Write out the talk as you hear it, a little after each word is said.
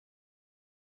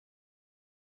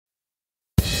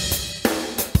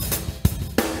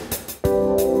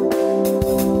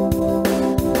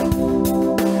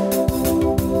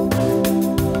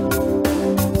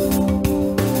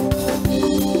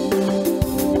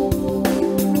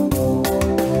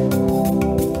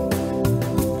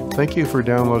Thank you for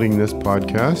downloading this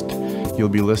podcast. You'll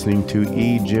be listening to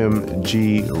E. Jim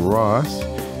G. Ross.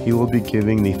 He will be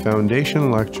giving the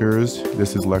foundation lectures.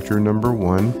 This is lecture number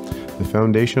 1, the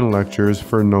foundation lectures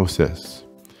for Gnosis.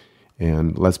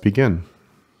 And let's begin.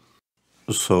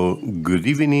 So, good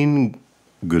evening,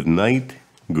 good night,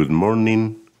 good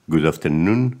morning, good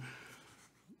afternoon.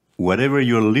 Whatever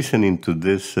you're listening to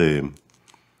this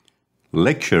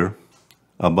lecture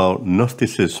about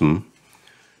Gnosticism,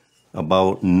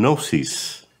 about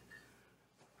Gnosis.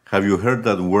 Have you heard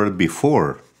that word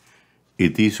before?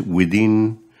 It is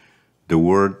within the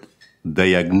word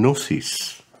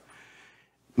diagnosis.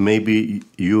 Maybe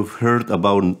you've heard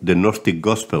about the Gnostic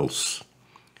Gospels,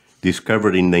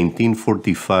 discovered in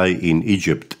 1945 in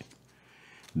Egypt.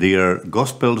 They are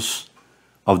Gospels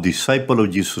of disciples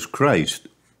of Jesus Christ,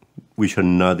 which are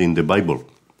not in the Bible.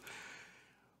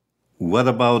 What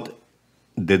about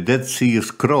the Dead Sea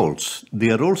Scrolls?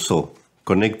 They are also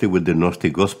connected with the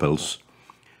Gnostic Gospels,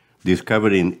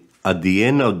 discovered at the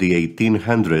end of the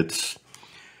 1800s.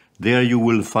 There you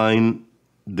will find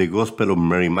the Gospel of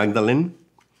Mary Magdalene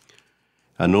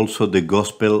and also the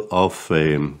Gospel of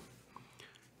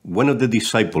one of the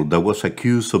disciples that was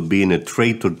accused of being a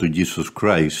traitor to Jesus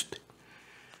Christ.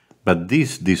 But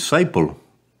this disciple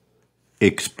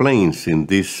explains in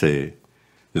this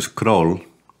scroll,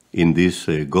 in this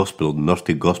gospel,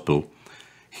 Gnostic Gospel,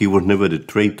 he was never a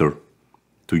traitor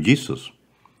to Jesus.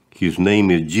 His name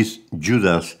is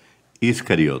Judas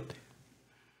Iscariot.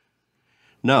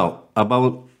 Now,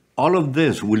 about all of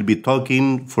this, we'll be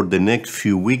talking for the next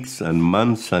few weeks and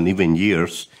months and even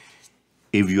years,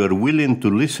 if you are willing to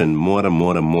listen more and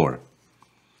more and more.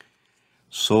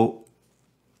 So,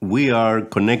 we are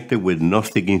connected with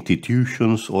Gnostic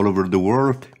institutions all over the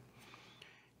world,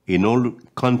 in all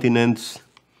continents,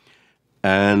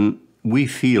 and we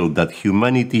feel that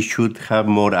humanity should have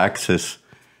more access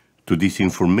to this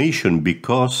information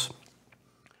because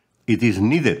it is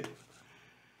needed.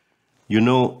 You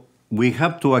know, we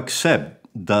have to accept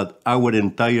that our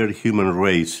entire human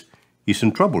race is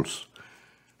in troubles.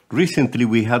 Recently,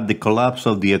 we had the collapse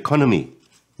of the economy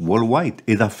worldwide.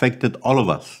 It affected all of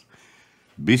us.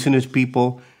 Business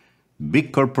people,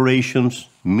 big corporations,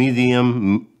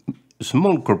 medium,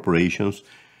 small corporations.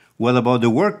 What about the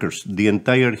workers, the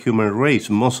entire human race?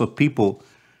 Most of people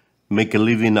make a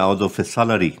living out of a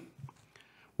salary.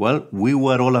 Well, we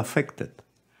were all affected.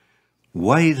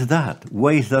 Why is that?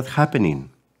 Why is that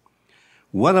happening?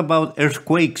 What about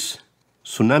earthquakes,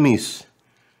 tsunamis,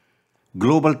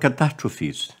 global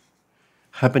catastrophes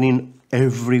happening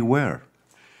everywhere?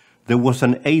 There was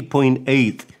an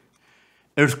 8.8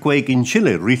 earthquake in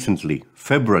Chile recently,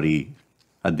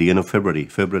 at the end of February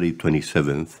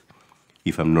 27th,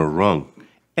 if I'm not wrong.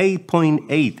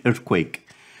 8.8 earthquake,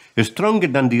 stronger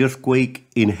than the earthquake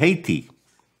in Haiti.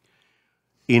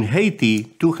 In Haiti,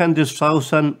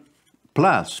 200,000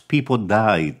 plus people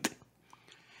died.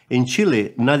 In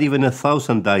Chile, not even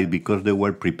 1,000 died because they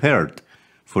were prepared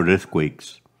for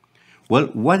earthquakes. Well,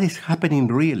 what is happening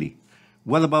really?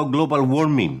 What about global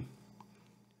warming?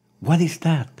 What is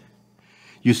that?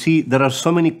 You see, there are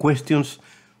so many questions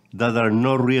that are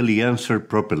not really answered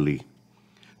properly.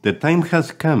 The time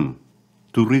has come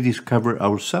to rediscover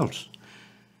ourselves.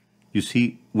 You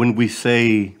see, when we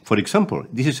say, for example,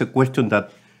 this is a question that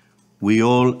we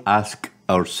all ask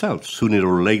ourselves sooner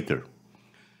or later.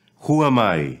 Who am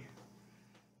I?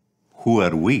 Who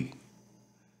are we?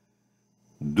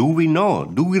 Do we know?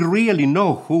 Do we really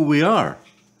know who we are?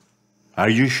 Are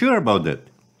you sure about that?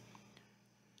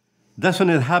 Doesn't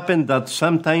it happen that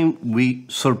sometimes we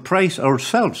surprise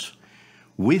ourselves?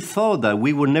 We thought that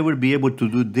we would never be able to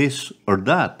do this or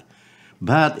that,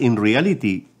 but in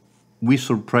reality, we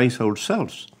surprise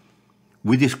ourselves.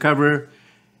 We discover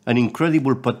an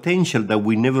incredible potential that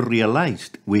we never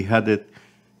realized we had it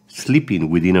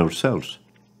sleeping within ourselves.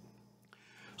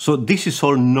 So this is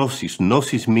all Gnosis.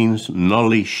 Gnosis means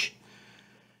knowledge,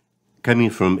 coming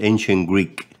from ancient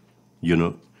Greek,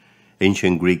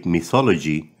 ancient Greek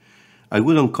mythology. I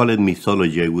wouldn't call it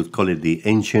mythology, I would call it the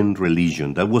ancient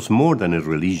religion. That was more than a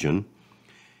religion.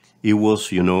 It was,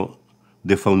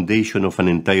 the foundation of an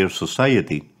entire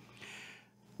society.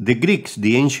 The Greeks,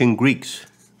 the ancient Greeks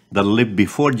that lived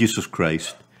before Jesus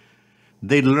Christ,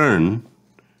 they learned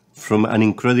from an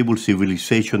incredible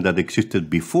civilization that existed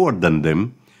before than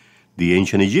them, the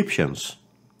ancient Egyptians.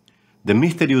 The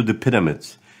mystery of the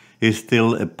pyramids is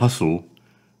still a puzzle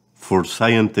for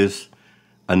scientists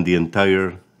and the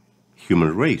entire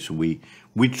human race. We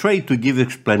try to give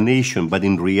explanation, but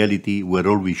in reality, we're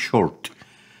always short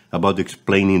about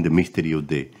explaining the mystery of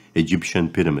the Egyptian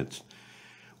pyramids.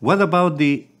 What about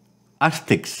the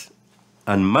Aztecs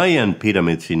and Mayan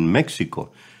pyramids in Mexico?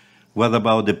 What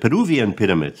about the Peruvian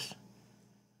pyramids?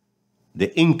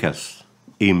 The Incas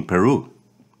in Peru?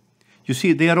 You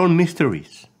see, they are all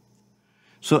mysteries.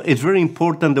 So it's very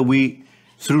important that we,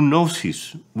 through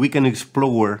Gnosis, we can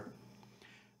explore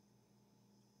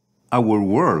our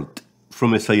world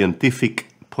from a scientific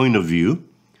point of view,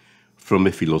 from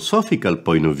a philosophical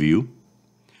point of view,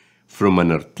 from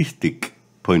an artistic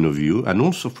point of view, and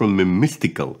also from a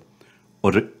mystical,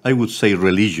 or I would say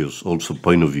religious also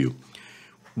point of view.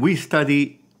 We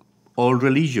study all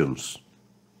religions,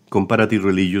 comparative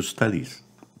religious studies.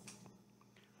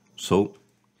 So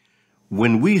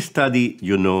when we study,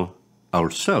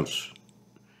 ourselves,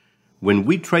 when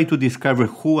we try to discover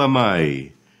who am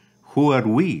I, who are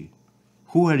we,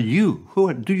 who are you,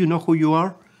 do you know who you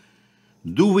are?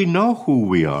 Do we know who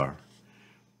we are?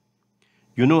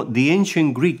 The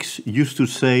ancient Greeks used to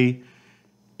say,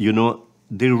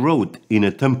 they wrote in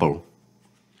a temple,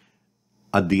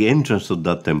 at the entrance of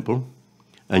that temple,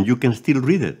 and you can still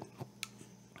read it.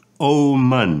 O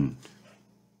man,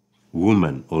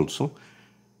 woman also,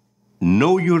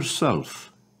 know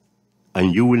yourself,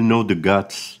 and you will know the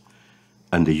gods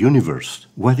and the universe.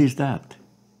 What is that?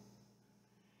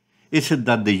 Is it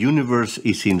that the universe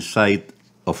is inside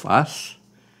of us?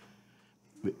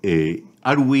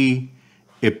 Are we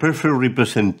a perfect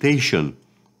representation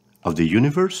of the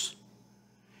universe?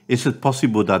 Is it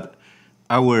possible that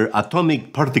our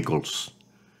atomic particles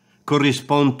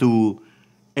correspond to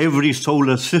every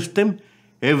solar system,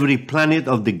 every planet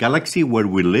of the galaxy where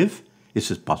we live? Is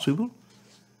it possible?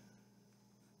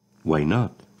 Why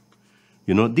not?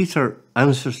 These are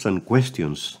answers and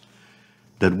questions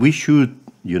that we should,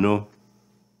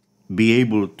 be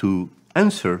able to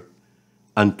answer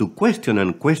and to question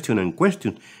and question and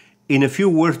question. In a few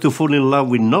words, to fall in love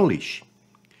with knowledge.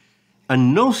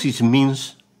 And Gnosis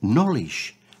means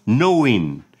knowledge,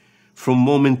 knowing from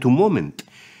moment to moment.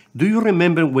 Do you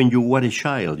remember when you were a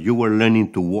child, you were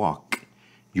learning to walk,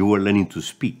 you were learning to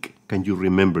speak? Can you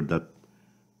remember that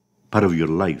part of your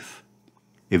life?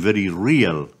 A very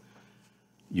real,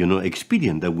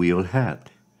 experience that we all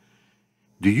had.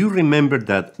 Do you remember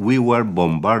that we were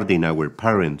bombarding our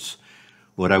parents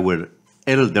or our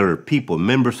elder people,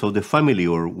 members of the family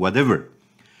or whatever,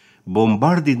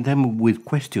 bombarding them with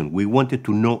questions? We wanted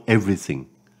to know everything.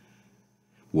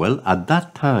 Well, at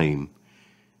that time,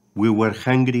 we were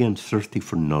hungry and thirsty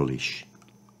for knowledge,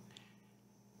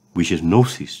 which is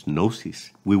Gnosis.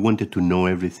 We wanted to know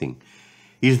everything.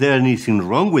 Is there anything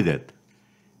wrong with it?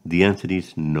 The answer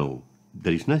is no.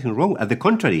 There is nothing wrong. At the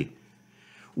contrary,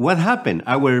 what happened?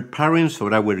 Our parents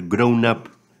or our grown-up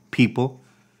people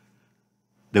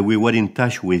that we were in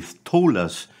touch with told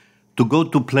us to go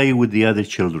to play with the other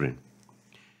children.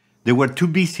 They were too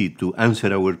busy to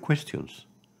answer our questions.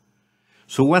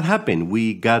 So what happened?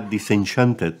 We got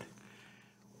disenchanted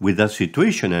with that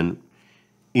situation, and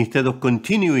instead of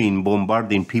continuing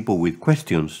bombarding people with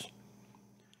questions,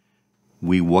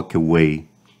 we walk away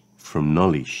from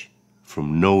knowledge,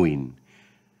 from knowing.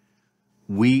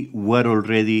 We were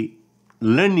already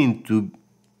learning to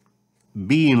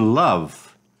be in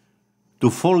love, to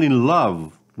fall in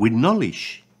love with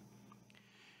knowledge,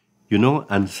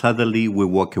 and suddenly we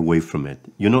walk away from it.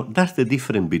 That's the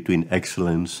difference between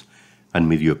excellence and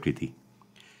mediocrity.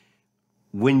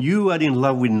 When you are in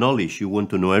love with knowledge, you want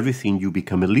to know everything, you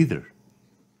become a leader.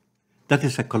 That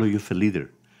is the psychology of a leader.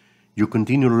 You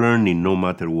continue learning no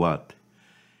matter what.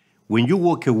 When you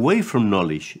walk away from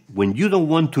knowledge, when you don't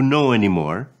want to know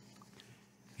anymore,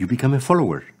 you become a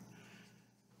follower.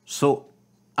 So,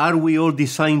 are we all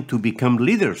designed to become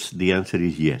leaders? The answer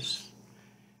is yes.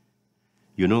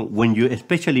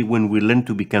 Especially when we learn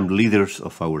to become leaders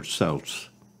of ourselves.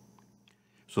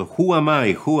 So who am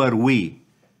I? Who are we?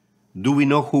 Do we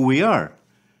know who we are?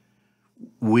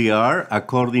 We are,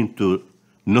 according to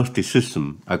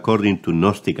Gnosticism, according to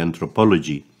Gnostic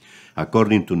Anthropology,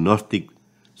 according to Gnostic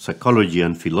psychology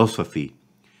and philosophy,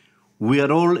 we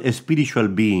are all spiritual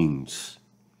beings,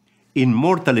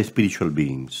 immortal spiritual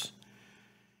beings.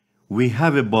 We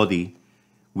have a body,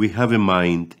 we have a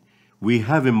mind, we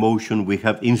have emotion, we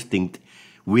have instinct,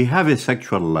 we have a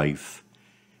sexual life,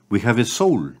 we have a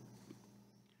soul.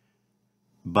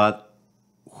 But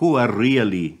who are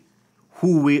really,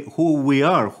 who we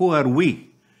are, who are we?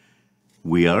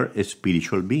 We are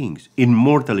spiritual beings,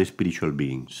 immortal spiritual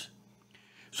beings.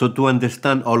 So to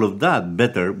understand all of that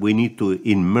better, we need to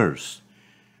immerse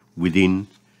within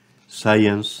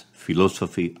science,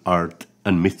 philosophy, art,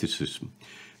 and mysticism.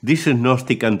 This is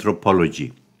Gnostic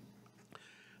Anthropology.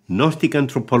 Gnostic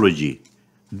Anthropology,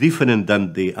 different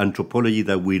than the anthropology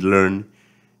that we learn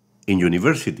in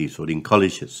universities or in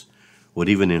colleges or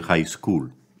even in high school.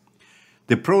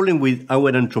 The problem with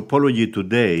our anthropology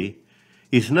today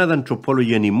is not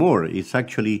anthropology anymore. It's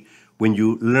actually, when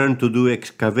you learn to do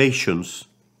excavations,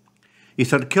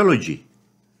 it's archeology,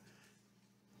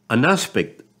 an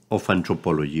aspect of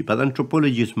anthropology. But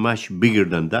anthropology is much bigger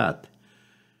than that,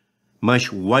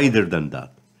 much wider than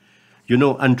that. You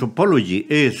know, anthropology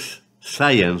is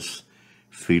science,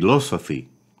 philosophy,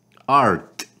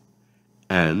 art,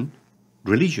 and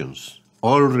religions,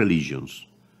 all religions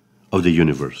of the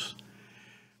universe.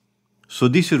 So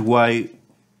this is why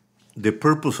the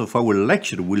purpose of our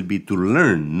lecture will be to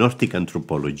learn Gnostic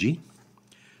anthropology,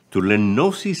 to learn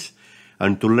Gnosis,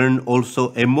 and to learn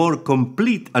also a more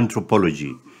complete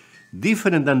anthropology,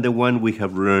 different than the one we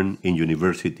have learned in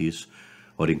universities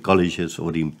or in colleges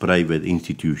or in private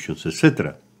institutions,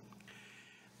 etc.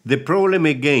 The problem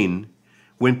again,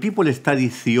 when people study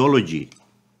theology,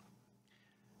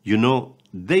 you know,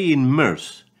 they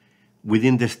immerse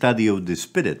within the study of the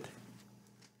spirit,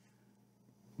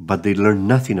 but they learn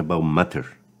nothing about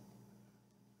matter.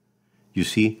 You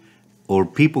see, or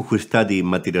people who study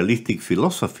materialistic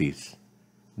philosophies,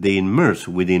 they immerse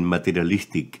within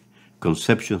materialistic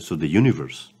conceptions of the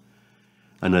universe.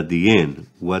 And at the end,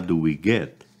 what do we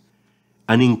get?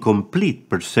 An incomplete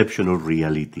perception of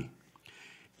reality.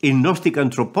 In Gnostic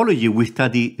anthropology, we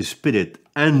study spirit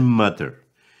and matter.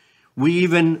 We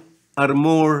even are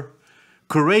more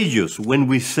courageous when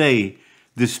we say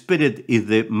the spirit is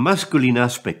the masculine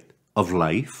aspect of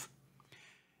life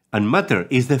and matter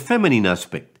is the feminine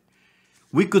aspect.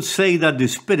 We could say that the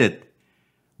spirit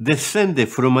descended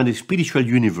from a spiritual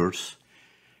universe,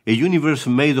 a universe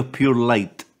made of pure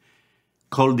light,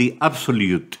 called the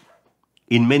Absolute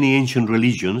in many ancient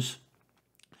religions,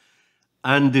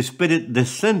 and the spirit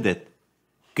descended,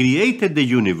 created the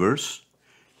universe,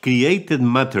 created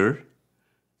matter,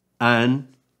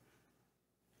 and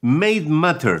made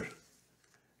matter,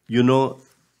 you know,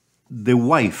 the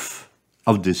wife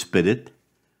of the spirit,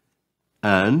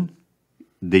 and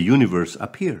the universe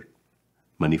appeared,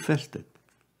 manifested.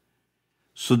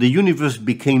 So the universe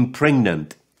became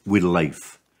pregnant with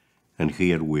life, and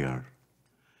here we are.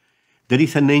 There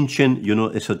is an ancient, you know,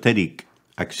 esoteric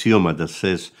axioma that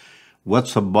says,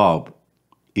 what's above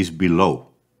is below.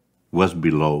 What's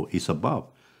below is above.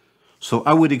 So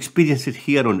our experience is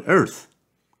here on earth,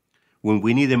 when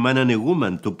we need a man and a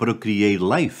woman to procreate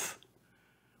life.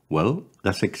 Well,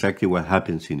 that's exactly what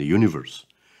happens in the universe.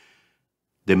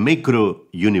 The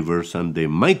macro-universe and the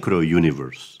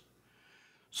micro-universe.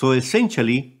 So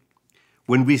essentially,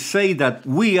 when we say that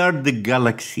we are the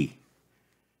galaxy,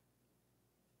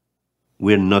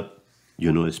 we're not,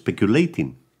 you know,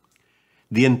 speculating.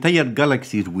 The entire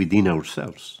galaxy is within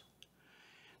ourselves.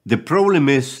 The problem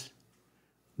is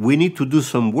we need to do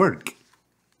some work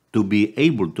to be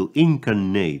able to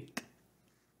incarnate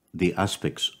the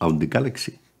aspects of the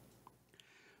galaxy.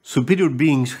 Superior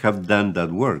beings have done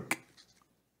that work.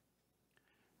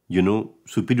 You know,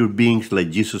 superior beings like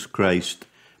Jesus Christ,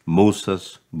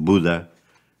 Moses, Buddha,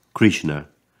 Krishna,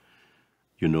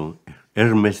 you know,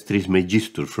 Hermes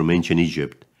Trismegistus from ancient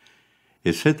Egypt,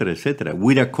 etc., etc.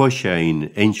 Huiracocha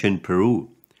in ancient Peru,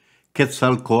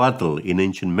 Quetzalcoatl in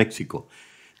ancient Mexico.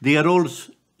 They are all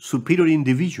superior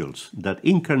individuals that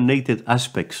incarnated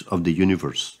aspects of the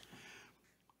universe.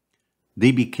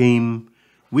 They became,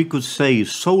 we could say,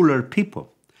 solar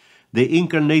people. They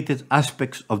incarnated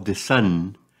aspects of the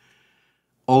sun,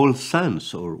 all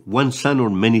suns, or one sun or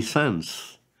many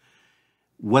suns.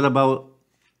 What about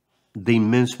the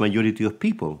immense majority of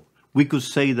people? We could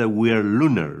say that we are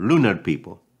lunar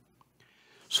people.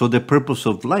 So the purpose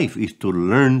of life is to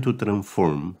learn to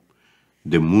transform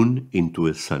the moon into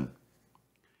a sun.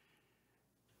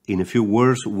 In a few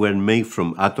words, we're made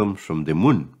from atoms from the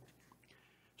moon.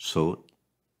 So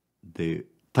the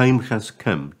time has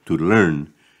come to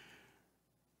learn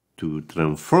to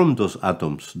transform those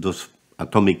atoms, those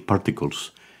atomic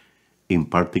particles, in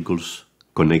particles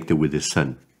connected with the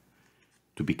sun,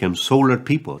 to become solar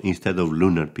people instead of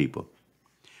lunar people.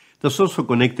 That's also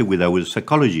connected with our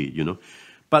psychology, you know.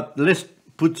 But let's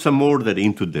put some order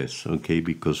into this, okay,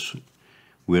 because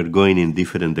we are going in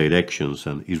different directions,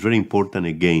 and it's very important,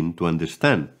 again, to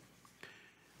understand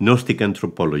Gnostic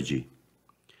anthropology.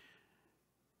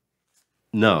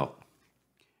 Now,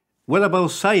 what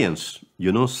about science?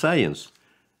 You know, science.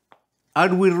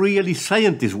 Are we really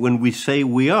scientists when we say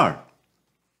we are?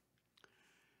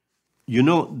 You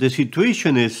know, the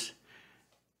situation is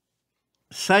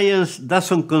science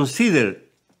doesn't consider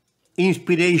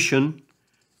inspiration,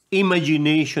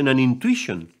 imagination, and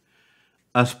intuition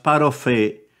as part of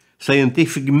a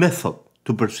scientific method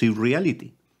to perceive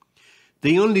reality.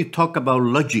 They only talk about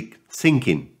logic,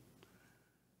 thinking,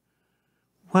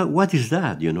 What is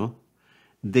that,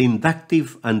 The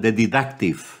inductive and the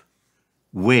deductive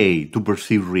way to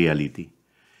perceive reality.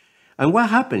 And what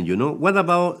happened, What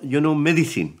about,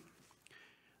 medicine?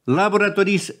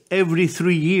 Laboratories every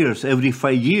 3 years, every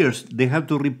 5 years, they have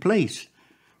to replace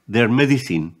their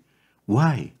medicine.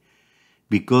 Why?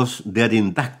 Because their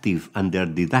inductive and their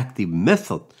deductive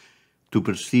method to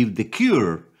perceive the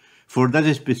cure for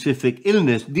that specific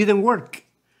illness didn't work.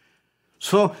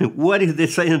 So what is the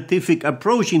scientific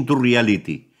approach into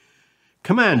reality?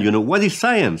 Come on, what is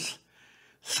science?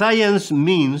 Science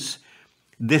means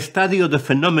the study of the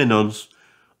phenomena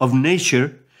of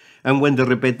nature, and when the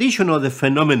repetition of the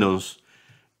phenomena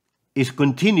is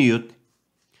continued,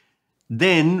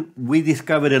 then we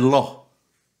discover a law.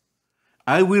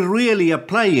 Are we really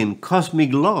applying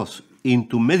cosmic laws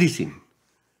into medicine?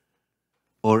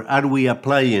 Or are we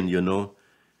applying,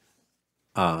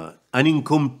 an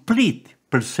incomplete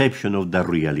perception of that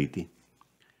reality?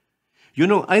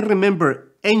 I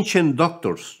remember ancient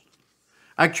doctors,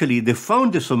 actually the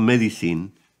founders of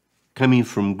medicine coming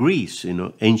from Greece,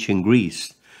 ancient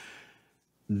Greece.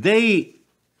 They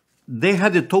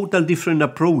had a total different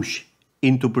approach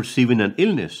into perceiving an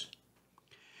illness.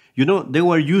 They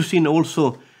were using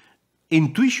also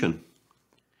intuition.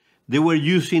 They were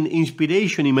using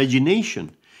inspiration,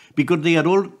 imagination, because they are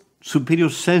all superior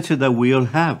senses that we all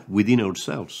have within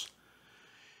ourselves.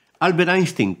 Albert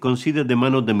Einstein, considered the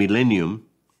man of the millennium,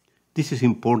 this is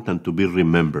important to be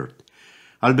remembered.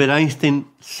 Albert Einstein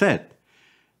said,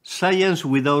 "Science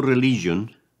without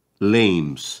religion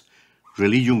lames.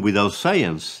 Religion without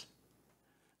science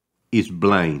is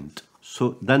blind."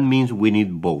 So that means we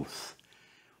need both.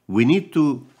 We need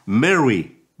to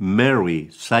marry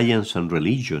science and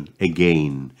religion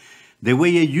again, the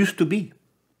way it used to be.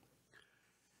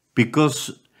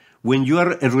 Because when you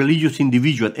are a religious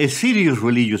individual, a serious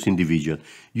religious individual,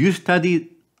 you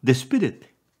study the spirit.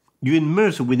 You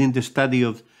immerse within the study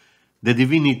of the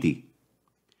divinity,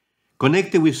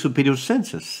 connected with superior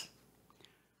senses.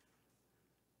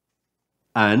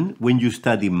 And when you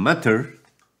study matter,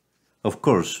 of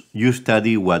course, you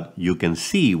study what you can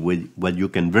see, what you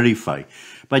can verify.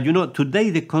 But today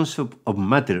the concept of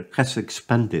matter has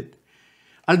expanded.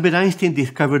 Albert Einstein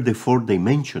discovered the fourth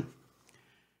dimension.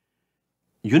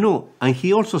 And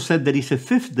he also said there is a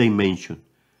fifth dimension,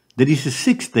 there is a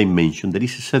sixth dimension, there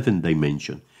is a seventh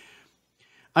dimension.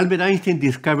 Albert Einstein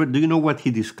discovered, do you know what he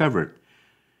discovered?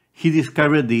 He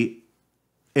discovered the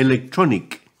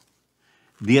electronic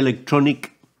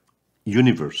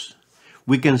universe.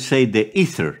 We can say the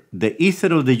ether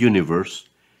of the universe,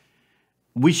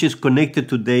 which is connected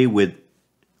today with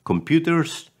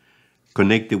computers,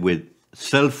 connected with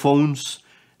cell phones,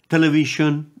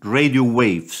 television, radio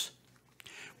waves,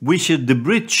 which is the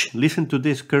bridge, listen to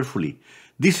this carefully,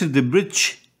 this is the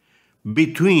bridge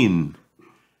between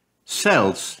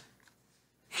cells,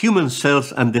 human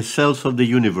cells and the cells of the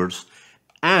universe,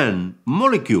 and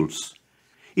molecules.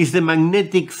 Is the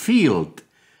magnetic field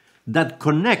that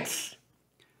connects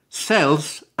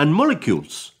cells and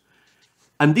molecules.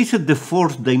 And this is the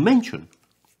fourth dimension.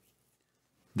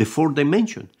 The fourth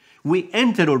dimension. We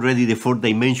enter already the fourth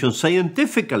dimension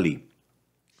scientifically.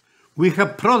 We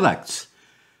have products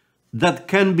that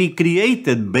can be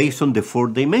created based on the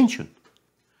fourth dimension.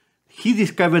 He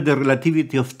discovered the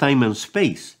relativity of time and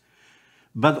space,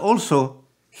 but also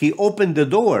he opened the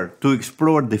door to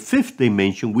explore the fifth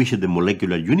dimension, which is the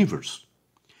molecular universe.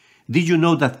 Did you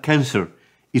know that cancer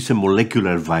is a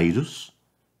molecular virus?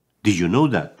 Did you know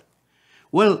that?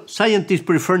 Well, scientists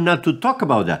prefer not to talk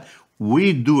about that.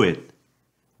 We do it.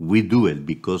 We do it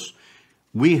because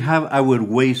we have our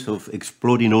ways of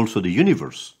exploring also the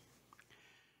universe.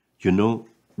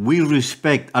 We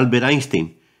respect Albert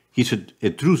Einstein. He's a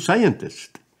true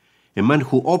scientist, a man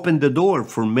who opened the door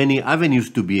for many avenues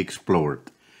to be explored.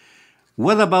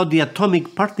 What about the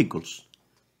atomic particles?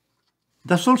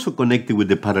 That's also connected with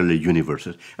the parallel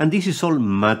universes. And this is all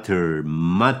matter.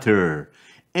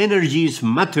 Energy is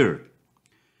matter.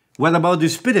 What about the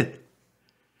spirit?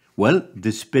 Well,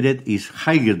 the spirit is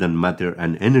higher than matter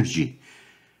and energy.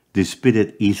 The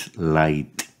spirit is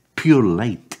light, pure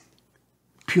light,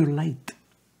 pure light.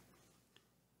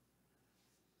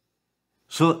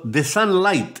 So the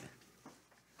sunlight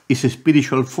is a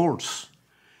spiritual force.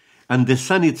 And the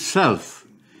sun itself,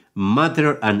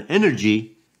 matter and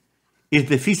energy, is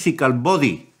the physical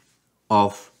body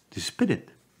of the spirit.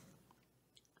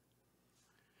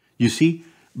 You see,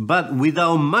 but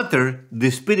without matter, the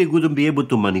spirit wouldn't be able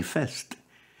to manifest.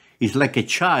 It's like a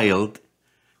child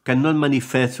cannot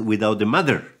manifest without the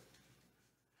mother.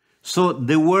 So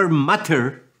the word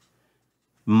matter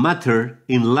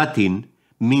in Latin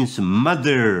means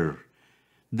mother.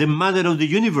 the mother of the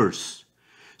universe.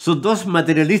 So those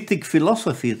materialistic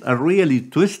philosophies are really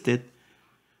twisted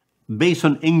based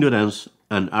on ignorance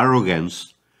and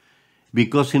arrogance,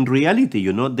 because in reality,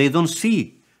 they don't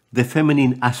see the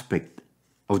feminine aspect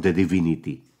of the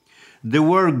divinity. The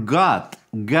word God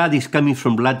is coming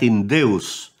from Latin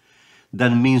Deus,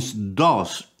 that means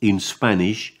dos in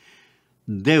Spanish.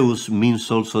 Deus means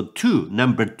also two,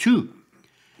 number two,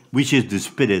 which is the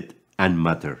spirit and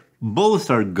matter. Both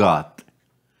are God.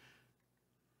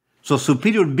 So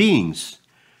superior beings,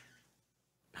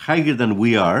 higher than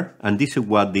we are, and this is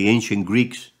what the ancient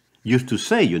Greeks used to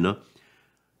say,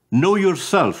 know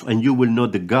yourself and you will know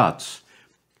the gods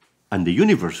and the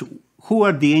universe. Who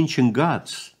are the ancient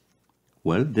gods?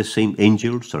 Well, the same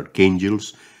angels,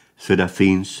 archangels,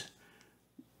 seraphims,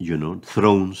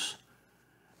 thrones,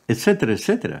 etc.,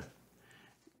 etc.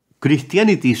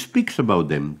 Christianity speaks about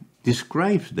them,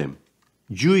 describes them.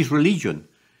 Jewish religion,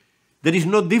 there is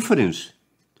no difference.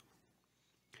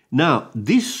 Now,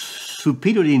 these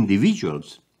superior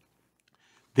individuals,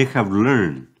 they have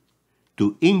learned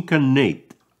to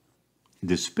incarnate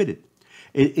the spirit.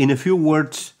 In a few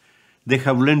words, they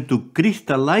have learned to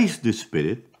crystallize the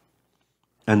spirit,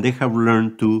 and they have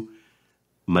learned to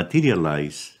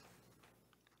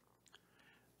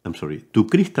to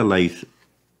crystallize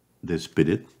the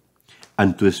spirit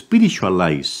and to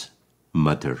spiritualize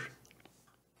matter.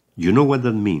 You know what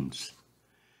that means?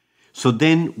 So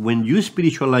then, when you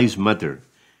spiritualize matter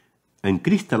and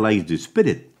crystallize the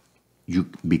spirit, you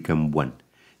become one.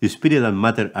 The spirit and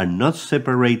matter are not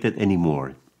separated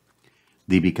anymore.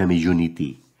 They become a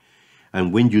unity.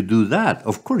 And when you do that,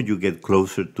 of course, you get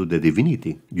closer to the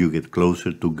divinity. You get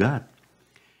closer to God.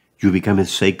 You become a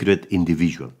sacred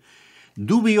individual.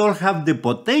 Do we all have the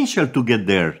potential to get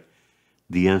there?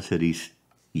 The answer is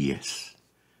yes.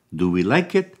 Do we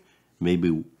like it?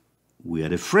 Maybe we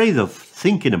are afraid of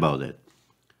thinking about it.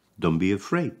 Don't be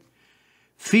afraid.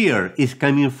 Fear is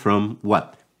coming from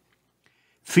what?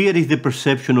 Fear is the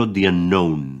perception of the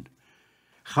unknown.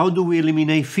 How do we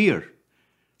eliminate fear?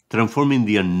 Transforming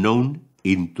the unknown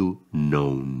into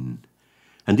known.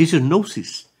 And this is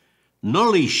Gnosis.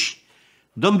 Knowledge.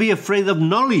 Don't be afraid of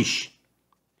knowledge.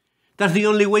 That's the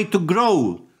only way to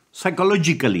grow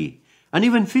psychologically and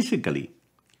even physically.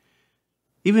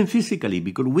 Even physically,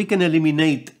 because we can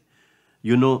eliminate,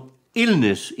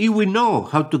 illness if we know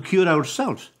how to cure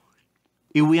ourselves.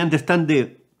 If we understand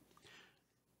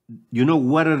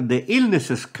what are the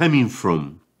illnesses coming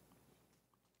from,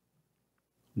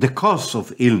 the cause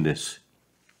of illness.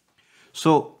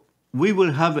 So we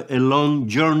will have a long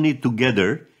journey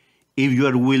together if you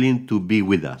are willing to be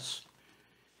with us.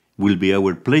 It will be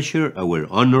our pleasure, our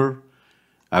honor,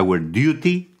 our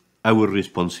duty, our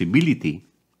responsibility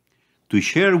to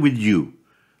share with you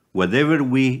whatever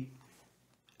we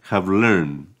have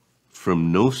learned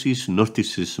from Gnosis,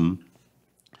 Gnosticism,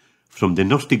 from the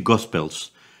Gnostic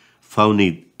Gospels found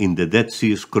in the Dead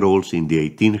Sea Scrolls in the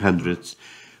 1800s,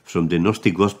 from the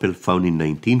Gnostic Gospel found in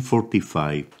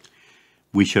 1945,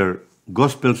 which are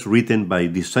Gospels written by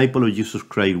disciples of Jesus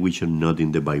Christ, which are not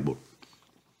in the Bible.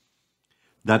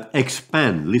 That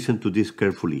expand, listen to this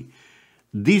carefully,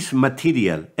 this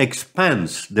material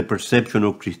expands the perception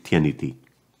of Christianity.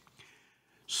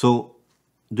 So,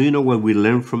 do you know what we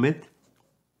learn from it?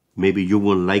 Maybe you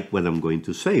won't like what I'm going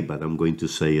to say, but I'm going to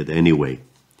say it anyway.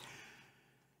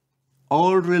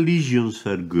 All religions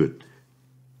are good.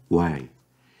 Why?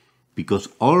 Because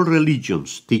all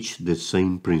religions teach the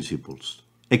same principles.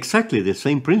 Exactly the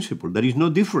same principle. There is no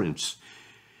difference.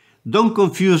 Don't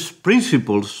confuse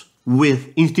principles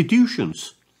with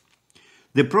institutions.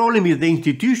 The problem is the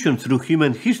institutions through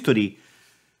human history,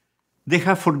 they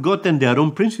have forgotten their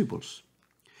own principles.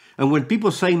 And when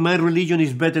people say my religion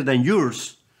is better than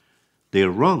yours, they are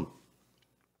wrong.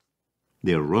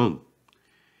 They are wrong.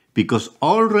 Because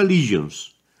all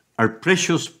religions are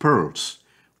precious pearls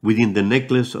within the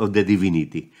necklace of the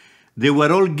divinity. They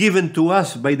were all given to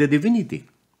us by the divinity.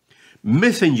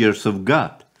 Messengers of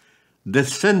God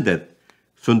descended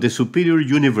from the superior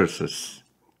universes,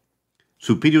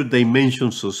 superior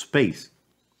dimensions of space,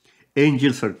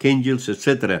 angels, archangels,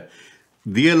 etc.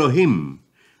 The Elohim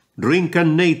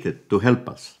reincarnated to help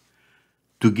us,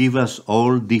 to give us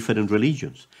all different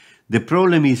religions. The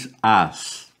problem is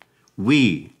us.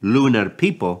 We, lunar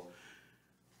people,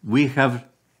 we have,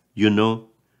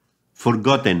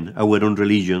 forgotten our own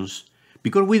religions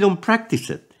because we don't practice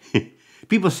it.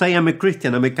 People say, I'm a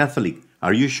Christian, I'm a Catholic.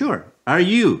 Are you sure? Are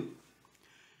you?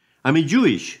 I'm a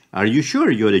Jewish. Are you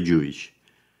sure you're a Jewish?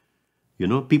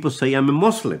 People say, I'm a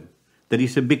Muslim. There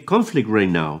is a big conflict right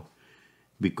now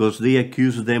because they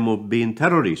accuse them of being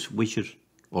terrorists, which is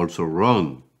also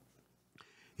wrong.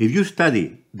 If you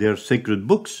study their sacred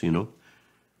books,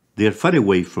 they are far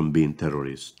away from being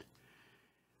terrorists.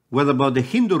 What about the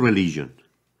Hindu religion?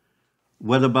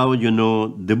 What about,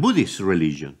 the Buddhist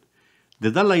religion? The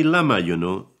Dalai Lama,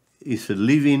 is a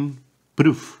living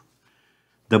proof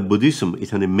that Buddhism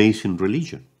is an amazing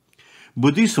religion.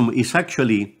 Buddhism is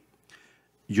actually,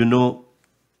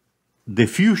 the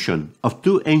fusion of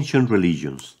two ancient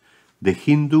religions, the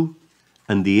Hindu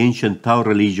and the ancient Tao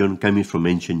religion coming from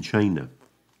ancient China.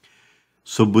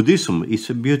 So Buddhism is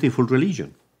a beautiful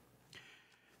religion.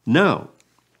 Now,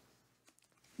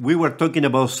 we were talking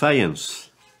about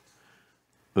science.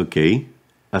 Okay,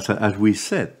 as we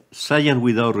said, science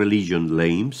without religion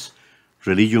lames,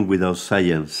 religion without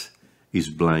science is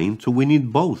blind. So we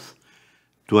need both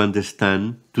to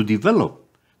understand, to develop,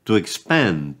 to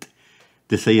expand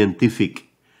the scientific,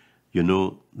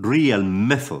 real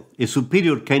method, a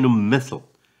superior kind of method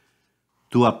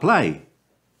to apply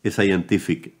a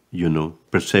scientific,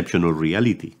 perception of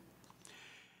reality.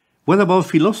 What about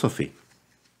philosophy?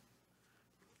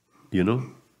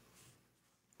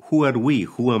 Who are we?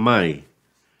 Who am I?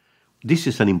 This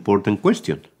is an important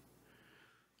question.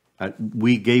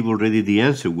 We gave already the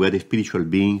answer. We are spiritual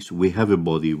beings. We have a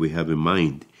body. We have a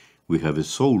mind. We have a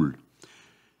soul.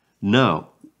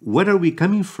 Now, where are we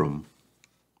coming from?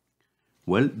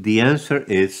 Well, the answer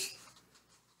is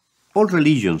all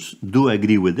religions do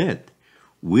agree with that.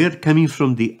 We are coming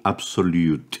from the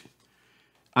absolute.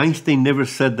 Einstein never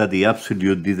said that the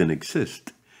absolute didn't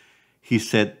exist. He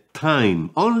said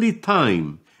time, only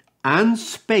time and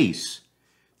space.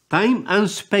 Time and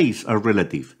space are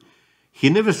relative.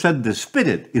 He never said the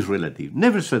spirit is relative.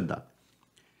 Never said that.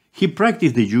 He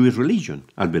practiced the Jewish religion,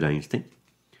 Albert Einstein.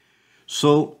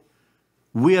 So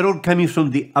we are all coming from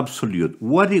the absolute.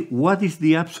 What is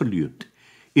the absolute?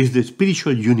 It's the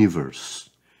spiritual universe.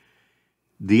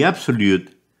 The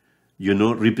absolute,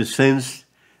 represents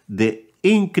the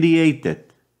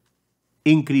uncreated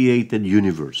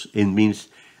universe. It means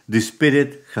the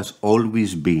spirit has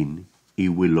always been, it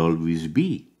will always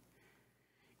be.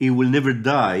 It will never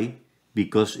die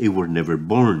because it was never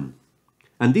born.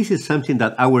 And this is something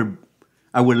that our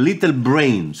little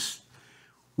brains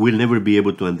will never be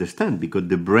able to understand, because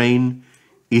the brain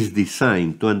is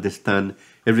designed to understand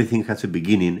everything has a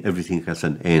beginning, everything has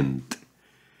an end.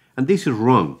 And this is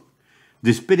wrong.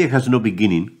 The spirit has no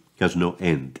beginning, has no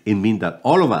end. It means that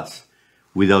all of us,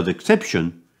 without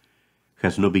exception,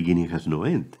 has no beginning, has no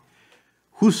end.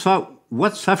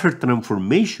 What suffered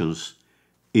transformations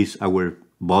is our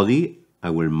body,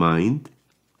 our mind,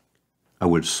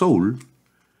 our soul,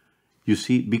 you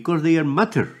see, because they are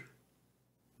matter.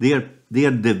 They are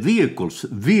the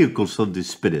vehicles of the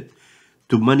spirit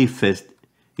to manifest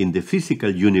in the physical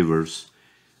universe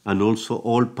and also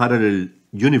all parallel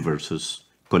universes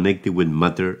connected with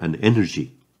matter and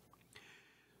energy.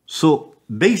 So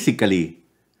basically,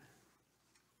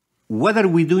 what are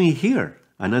we doing here?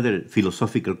 Another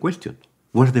philosophical question.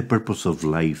 What's the purpose of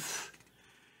life?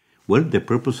 Well, the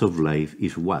purpose of life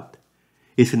is what?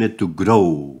 Isn't it to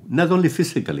grow, not only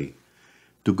physically,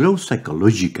 to grow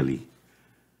psychologically,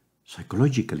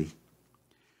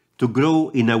 to grow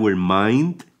in our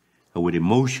mind, our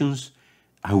emotions,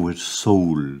 our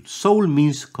soul. Soul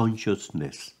means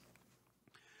consciousness.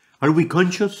 Are we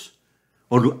conscious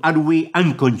or are we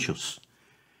unconscious?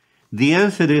 The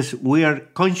answer is we are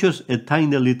conscious a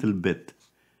tiny little bit.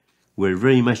 We're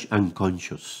very much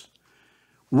unconscious.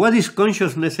 What is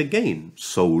consciousness again?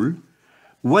 Soul.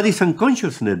 What is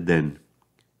unconsciousness then?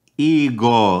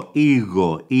 Ego.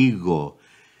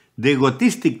 The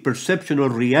egotistic perception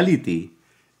of reality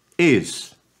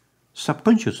is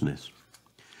subconsciousness.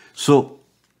 So,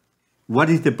 what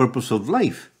is the purpose of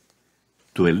life?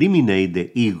 To eliminate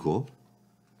the ego,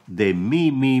 the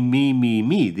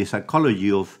me, the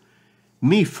psychology of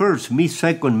me first, me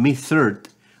second, me third,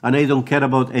 and I don't care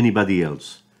about anybody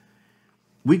else.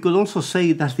 We could also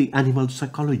say that's the animal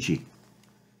psychology,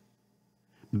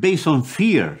 based on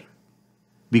fear,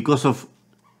 because of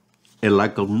a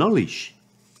lack of knowledge.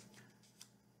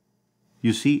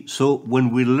 You see, so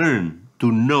when we learn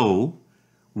to know,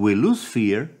 we lose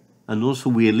fear, and also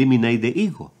we eliminate the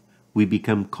ego. We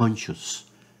become conscious.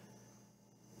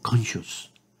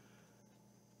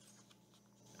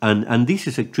 And this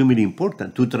is extremely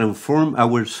important to transform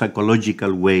our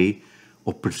psychological way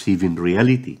of perceiving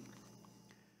reality.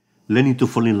 Learning to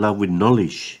fall in love with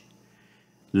knowledge.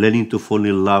 Learning to fall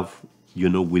in love,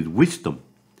 with wisdom.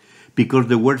 Because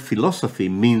the word philosophy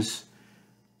means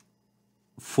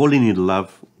falling in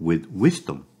love with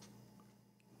wisdom.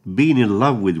 Being in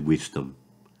love with wisdom.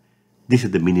 This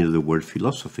is the meaning of the word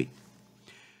philosophy.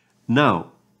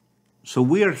 Now, So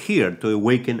we are here to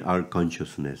awaken our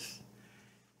consciousness,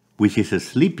 which is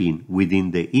sleeping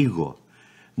within the ego.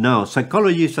 Now,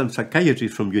 psychologists and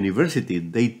psychiatrists from university,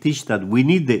 they teach that we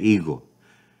need the ego.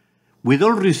 With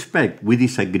all respect, we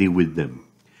disagree with them.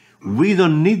 We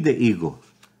don't need the ego.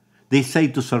 They say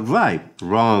to survive.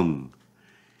 Wrong.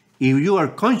 If you are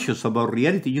conscious about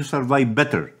reality, you survive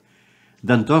better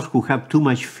than those who have too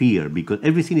much fear, because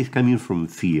everything is coming from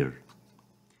fear.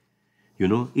 You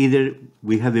know, either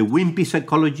we have a wimpy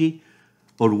psychology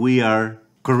or we are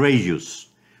courageous.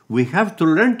 We have to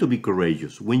learn to be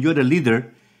courageous. When you're a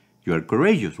leader, you are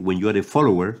courageous. When you are a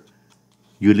follower,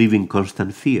 you live in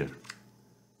constant fear.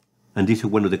 And this is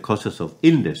one of the causes of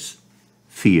illness,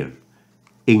 fear,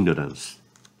 ignorance.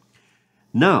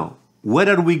 Now, where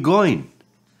are we going?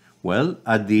 Well,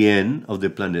 at the end of the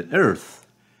planet Earth,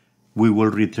 we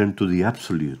will return to the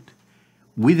absolute.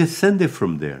 We descended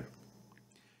from there.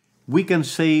 We can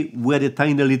say we're a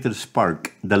tiny little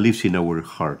spark that lives in our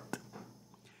heart.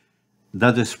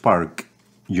 That spark,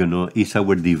 you know, is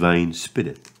our divine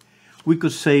spirit. We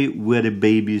could say we're a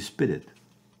baby spirit.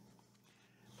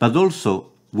 But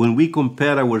also, when we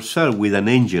compare ourselves with an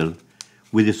angel,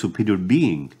 with a superior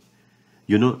being,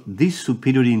 you know, these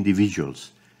superior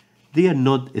individuals, they are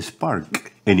not a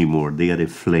spark anymore, they are a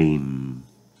flame.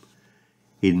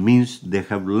 It means they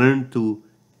have learned to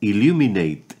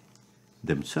illuminate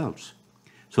themselves.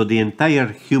 So the entire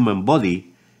human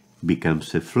body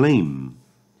becomes a flame.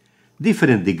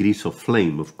 Different degrees of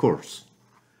flame, of course.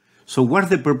 So what's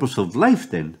the purpose of life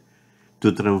then?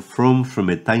 To transform from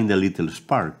a tiny little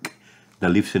spark that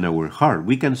lives in our heart.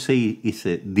 We can say it's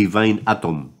a divine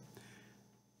atom,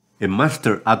 a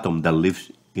master atom that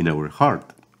lives in our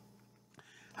heart,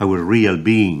 our real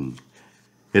being,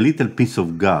 a little piece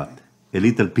of God, a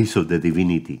little piece of the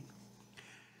divinity.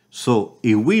 So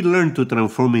if we learn to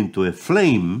transform into a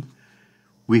flame,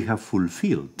 we have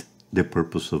fulfilled the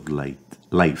purpose of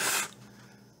life.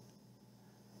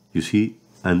 You see,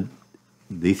 and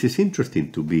this is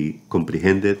interesting to be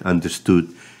comprehended, understood,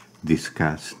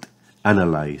 discussed,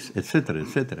 analyzed,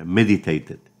 etc.,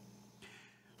 meditated.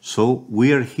 So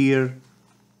we are here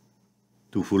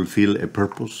to fulfill a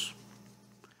purpose.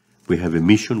 We have a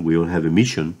mission, we all have a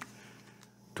mission,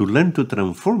 to learn to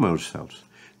transform ourselves,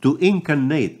 to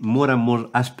incarnate more and more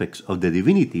aspects of the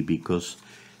divinity, because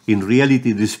in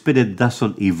reality the spirit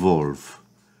doesn't evolve.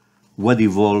 What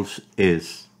evolves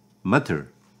is matter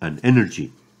and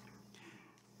energy.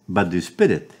 But the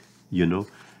spirit, you know,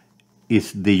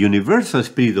 is the universal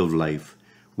spirit of life.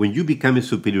 When you become a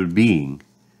superior being,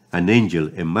 an angel,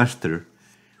 a master,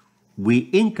 we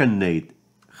incarnate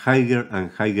higher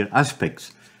and higher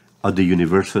aspects of the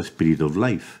universal spirit of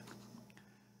life.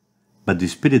 But the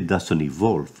spirit doesn't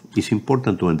evolve. It's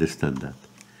important to understand that.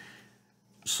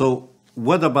 So,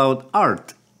 what about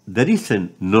art? There is a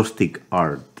Gnostic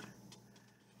art,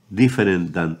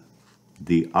 different than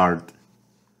the art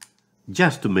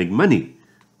just to make money,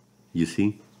 you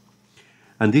see.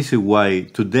 And this is why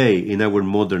today, in our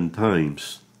modern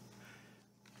times,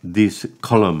 this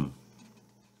column,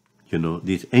 you know,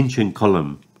 this ancient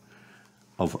column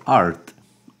of art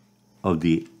of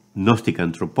the Gnostic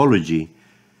Anthropology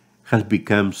has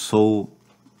become so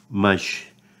much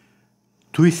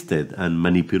twisted and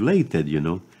manipulated, you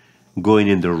know, going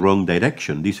in the wrong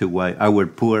direction. This is why our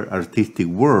poor artistic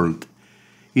world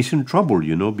is in trouble,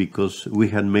 you know, because we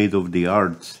had made of the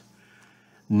arts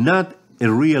not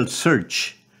a real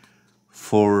search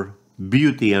for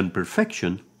beauty and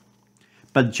perfection,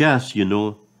 but just, you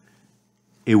know,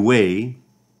 a way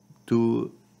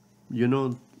to, you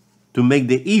know, to make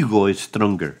the ego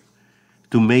stronger,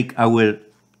 to make our,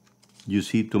 you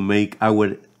see, to make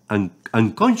our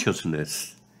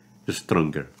unconsciousness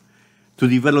stronger, to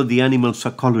develop the animal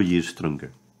psychology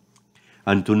stronger,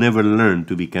 and to never learn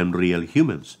to become real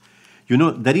humans. You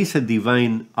know, there is a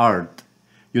divine art.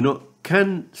 You know,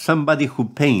 can somebody who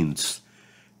paints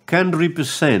can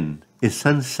represent a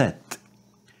sunset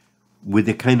with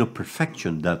the kind of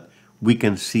perfection that we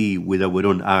can see with our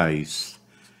own eyes?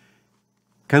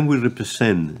 Can we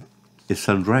represent a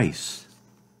sunrise,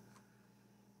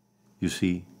 you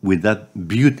see, with that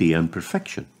beauty and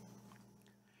perfection?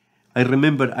 I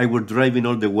remember I was driving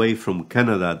all the way from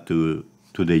Canada to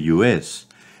the US,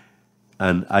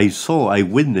 and I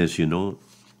witnessed, you know,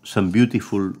 some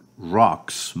beautiful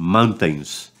rocks,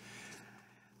 mountains.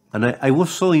 And I was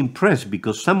so impressed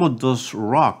because some of those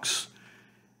rocks,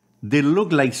 they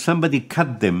look like somebody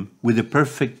cut them with a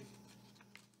perfect,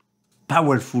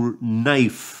 powerful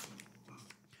knife.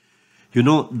 You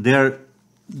know, the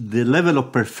level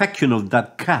of perfection of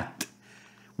that cut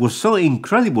was so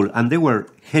incredible, and they were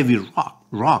heavy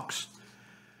rocks,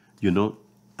 you know.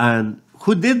 And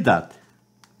who did that?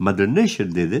 Mother Nature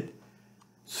did it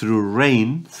through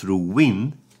rain, through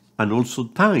wind, and also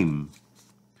time.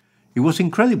 It was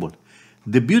incredible.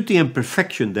 The beauty and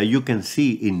perfection that you can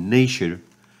see in nature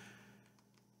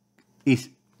is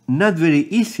not very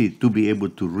easy to be able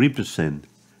to represent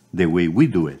the way we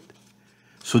do it.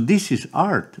 So this is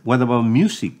art. What about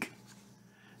music?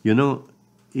 You know,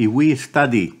 if we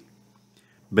study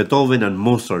Beethoven and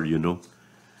Mozart, you know,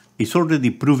 it's already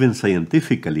proven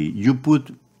scientifically. You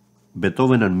put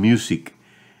Beethoven and music,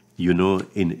 you know,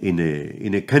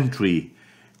 in a country,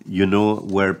 you know,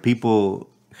 where people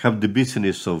have the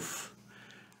business of,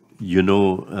 you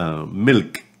know,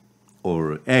 milk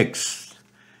or eggs,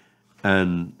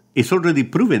 and it's already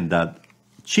proven that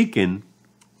chicken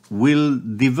will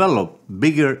develop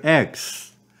bigger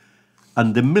eggs,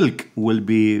 and the milk will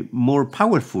be more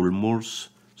powerful, more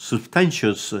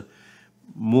substantious,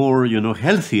 more, you know,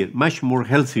 healthier, much more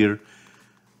healthier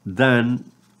than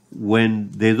when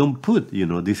they don't put, you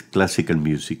know, this classical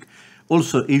music.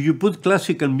 Also, if you put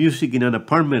classical music in an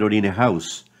apartment or in a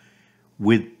house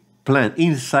with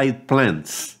inside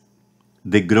plants,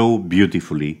 they grow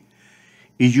beautifully.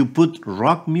 If you put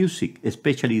rock music,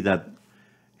 especially that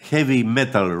heavy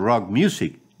metal rock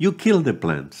music, you kill the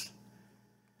plants.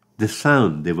 The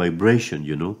sound, the vibration,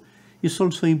 you know, is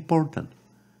also important.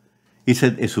 Is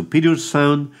it a superior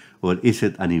sound or is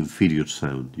it an inferior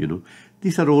sound, you know?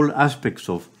 These are all aspects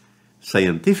of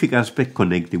scientific aspect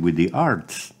connected with the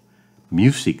arts,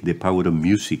 music, the power of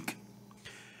music,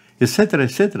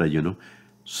 etc., you know.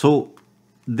 So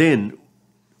then,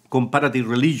 comparative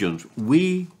religions,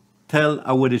 we tell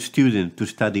our students to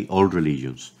study all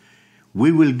religions.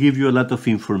 We will give you a lot of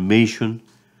information,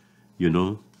 you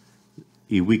know,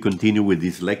 if we continue with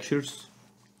these lectures.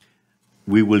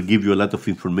 We will give you a lot of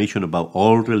information about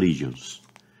all religions,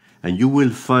 and you will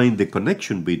find the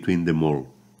connection between them all.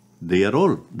 They are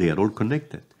all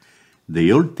connected.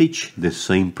 They all teach the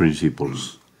same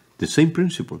principles, the same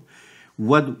principle.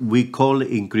 What we call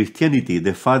in Christianity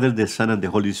the Father, the Son, and the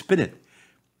Holy Spirit.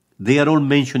 They are all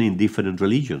mentioned in different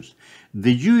religions.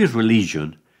 The Jewish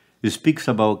religion speaks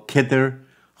about Keter,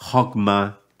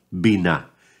 Chokmah, Binah.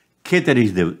 Keter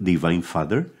is the Divine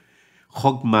Father.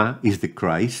 Chokmah is the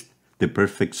Christ, the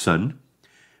perfect Son.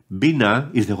 Binah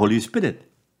is the Holy Spirit.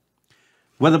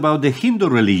 What about the Hindu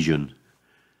religion?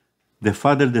 The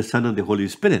Father, the Son, and the Holy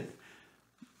Spirit.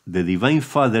 The Divine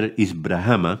Father is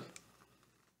Brahma.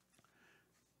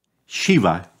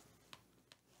 Shiva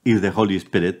is the Holy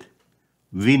Spirit.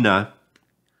 Brahma,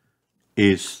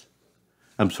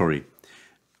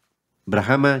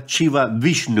 Shiva,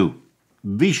 Vishnu.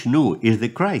 Vishnu is the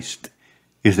Christ,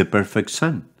 is the perfect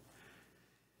Son.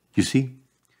 You see?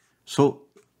 So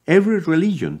every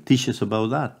religion teaches about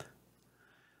that.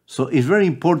 So it's very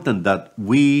important that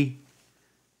we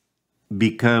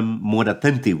become more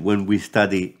attentive when we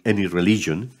study any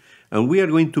religion, and we are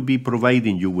going to be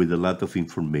providing you with a lot of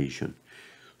information.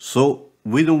 So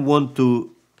we don't want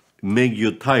to make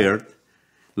you tired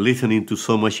listening to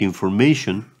so much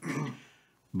information,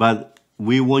 but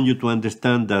we want you to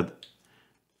understand that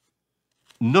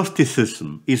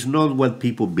Gnosticism is not what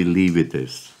people believe it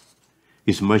is.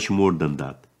 It's much more than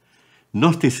that.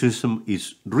 Gnosticism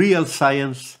is real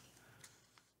science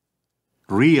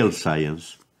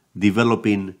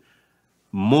developing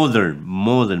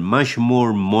much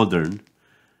more modern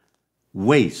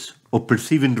ways of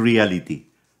perceiving reality,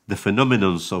 the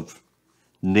phenomena of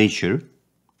nature,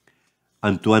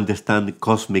 and to understand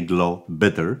cosmic law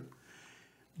better.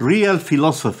 Real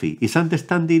philosophy is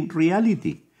understanding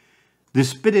reality. The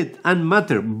spirit and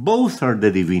matter, both are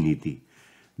the divinity.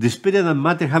 The spirit and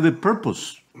matter have a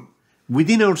purpose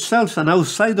within ourselves and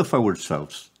outside of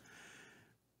ourselves.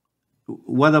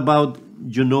 What about,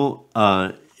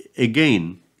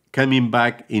 again, coming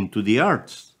back into the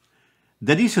arts?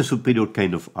 There is a superior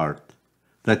kind of art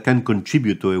that can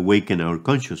contribute to awaken our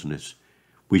consciousness,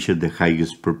 which is the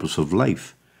highest purpose of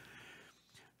life,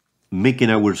 making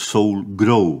our soul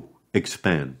grow,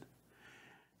 expand.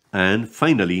 And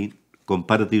finally,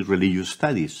 comparative religious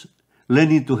studies,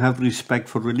 learning to have respect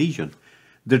for religion.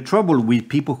 The trouble with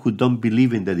people who don't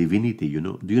believe in the divinity,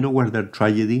 do you know what's their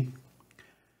tragedy?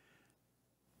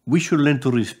 We should learn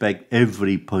to respect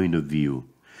every point of view.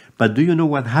 But do you know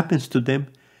what happens to them?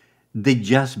 They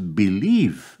just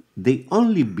believe. They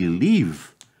only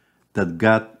believe that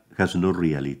God has no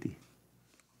reality.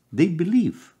 They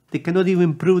believe. They cannot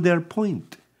even prove their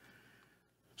point.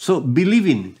 So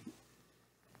believing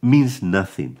means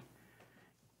nothing.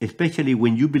 Especially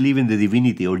when you believe in the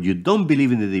divinity or you don't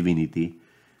believe in the divinity,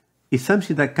 it's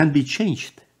something that can be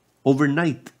changed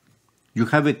overnight. You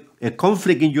have a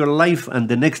conflict in your life, and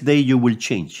the next day you will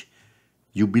change.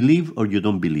 You believe or you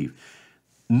don't believe.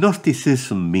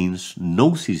 Gnosticism means,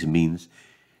 Gnosis means,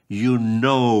 you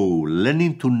know,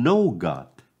 learning to know God,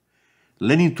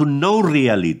 learning to know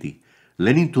reality,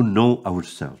 learning to know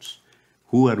ourselves.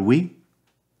 Who are we?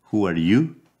 Who are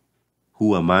you?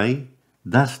 Who am I?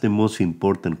 That's the most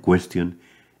important question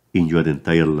in your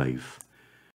entire life.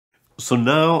 So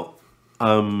now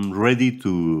I'm ready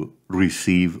to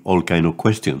receive all kind of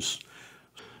questions.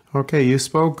 Okay, you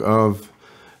spoke of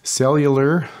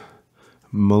cellular,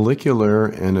 molecular,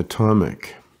 and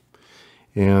atomic.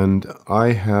 And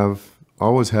I have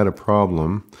always had a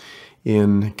problem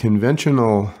in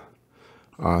conventional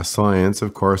science,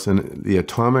 of course, and the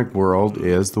atomic world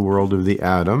is the world of the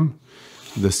atom.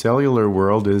 The cellular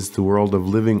world is the world of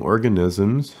living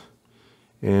organisms.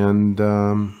 And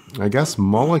I guess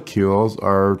molecules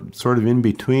are sort of in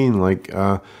between, like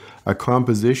a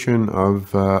composition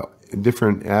of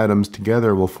different atoms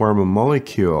together will form a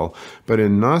molecule. But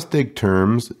in Gnostic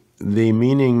terms, the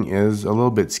meaning is a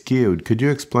little bit skewed. Could you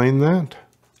explain that?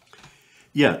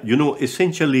 Yeah,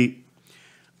 essentially,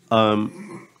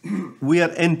 we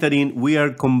are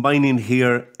combining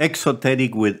here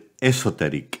exoteric with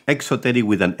esoteric. Exoteric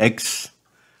with an X,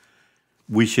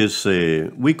 which is,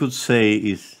 we could say,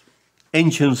 is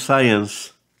ancient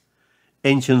science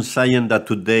that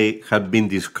today have been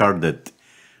discarded,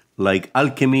 like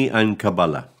alchemy and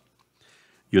Kabbalah.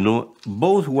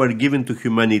 Both were given to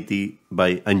humanity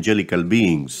by angelical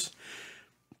beings.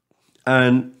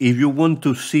 And if you want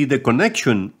to see the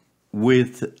connection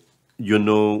with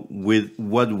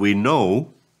what we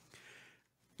know,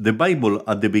 the Bible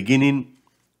at the beginning,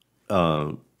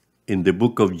 in the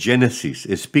book of Genesis,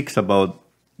 it speaks about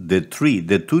the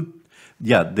two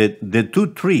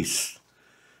trees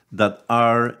that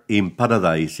are in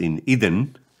paradise in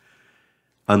Eden,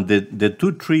 and the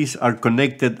two trees are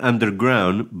connected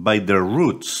underground by their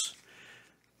roots.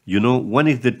 One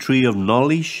is the tree of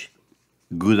knowledge,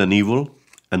 good and evil,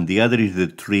 and the other is the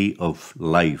tree of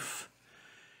life.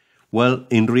 Well,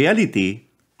 in reality,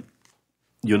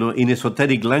 in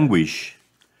esoteric language,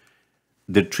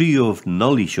 the tree of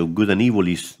knowledge of good and evil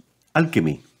is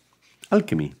alchemy.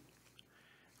 Alchemy.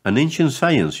 An ancient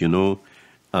science,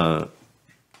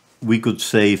 we could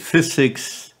say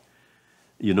physics,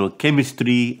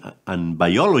 chemistry and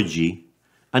biology,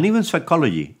 and even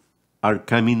psychology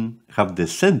have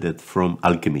descended from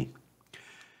alchemy.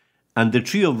 And the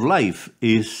tree of life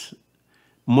is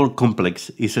more complex,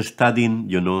 is studying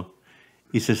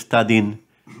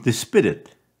the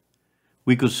spirit.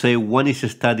 We could say one is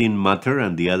studying matter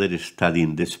and the other is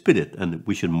studying the spirit, and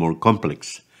which is more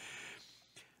complex.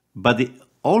 But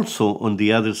also on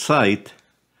the other side,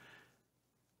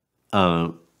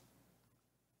 the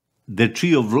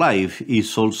tree of life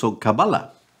is also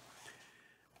Kabbalah.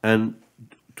 And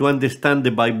to understand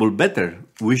the Bible better,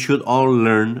 we should all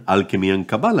learn alchemy and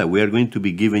Kabbalah. We are going to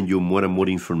be giving you more and more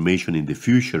information in the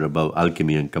future about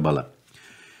alchemy and Kabbalah.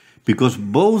 Because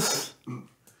both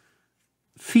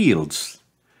fields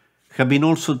have been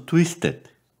also twisted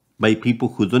by people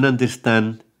who don't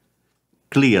understand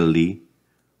clearly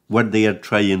what they are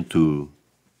trying to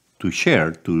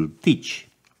share, to teach.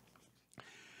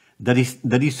 That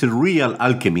is a real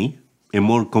alchemy, a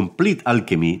more complete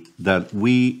alchemy that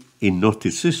we in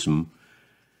Gnosticism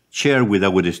share with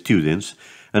our students,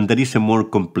 and that is a more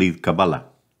complete Kabbalah.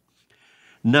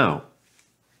 Now,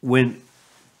 when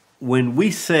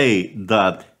we say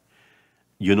that,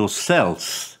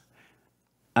 cells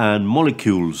and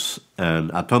molecules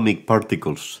and atomic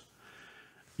particles,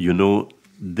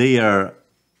 they are,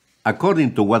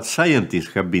 according to what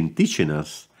scientists have been teaching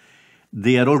us,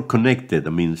 they are all connected.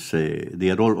 They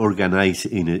are all organized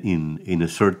in a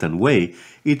certain way.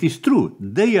 It is true,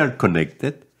 they are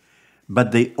connected,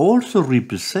 but they also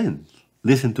represent,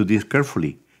 listen to this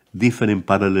carefully, different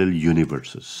parallel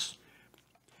universes,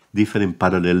 different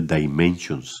parallel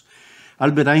dimensions.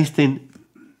 Albert Einstein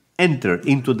entered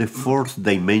into the fourth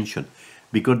dimension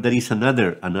because there is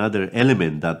another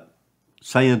element that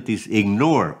scientists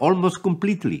ignore almost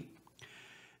completely.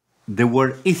 The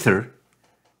word ether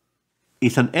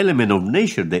is an element of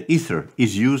nature. The ether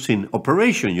is used in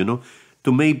operation,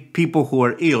 to make people who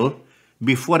are ill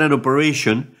before an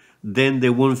operation, then they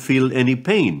won't feel any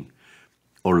pain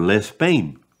or less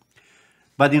pain.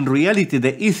 But in reality,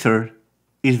 the ether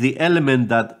is the element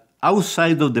that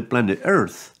outside of the planet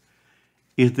Earth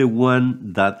is the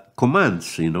one that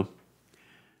commands,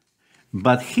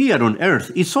 But here on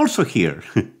Earth, it's also here.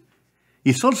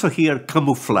 It's also here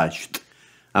camouflaged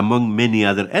among many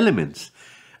other elements.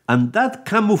 And that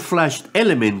camouflaged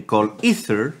element called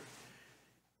ether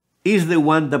is the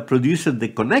one that produces the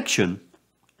connection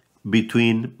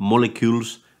between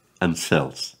molecules and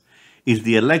cells. It's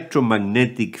the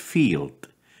electromagnetic field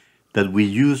that we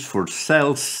use for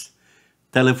cells,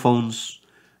 telephones,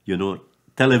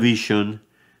 television,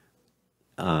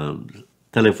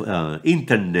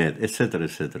 internet, etc.,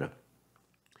 etc.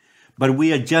 But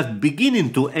we are just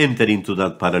beginning to enter into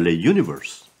that parallel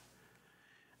universe.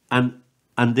 And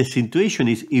the situation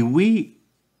is, if we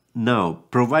now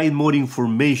provide more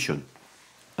information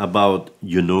about,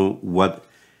 what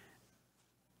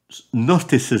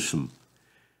Gnosticism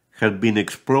has been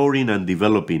exploring and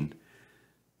developing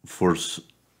for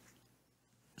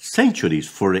centuries,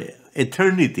 for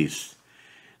eternities,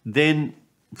 then,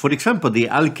 for example, the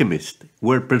alchemists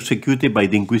were persecuted by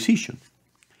the Inquisition.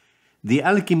 The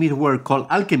alchemists were called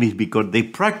alchemists because they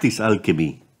practiced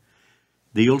alchemy.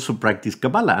 They also practiced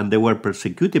Kabbalah, and they were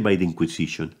persecuted by the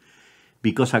Inquisition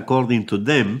because, according to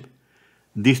them,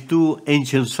 these two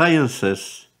ancient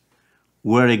sciences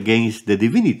were against the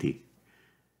divinity,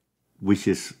 which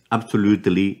is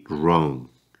absolutely wrong.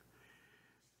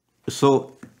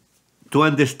 So, to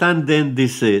understand then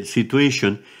this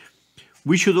situation,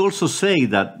 we should also say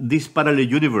that these parallel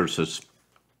universes,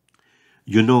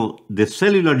 the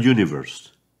cellular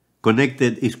universe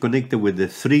is connected with the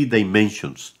three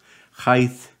dimensions: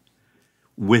 height,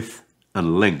 width,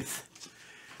 and length.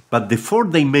 But the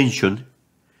fourth dimension,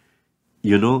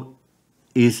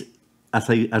 is, as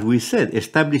we said,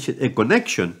 established a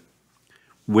connection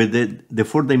with the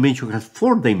fourth dimension. Has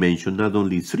four dimensions, not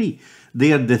only three.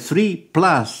 They are the three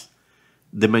plus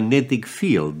the magnetic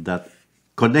field that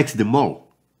connects them all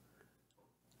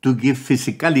to give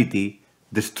physicality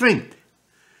the strength.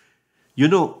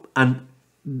 And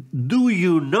do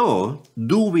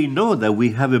we know that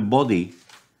we have a body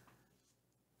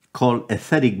called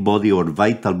etheric body or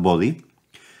vital body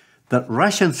that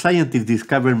Russian scientists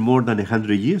discovered more than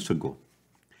 100 years ago?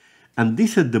 And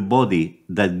this is the body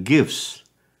that gives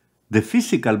the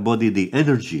physical body the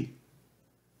energy,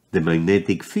 the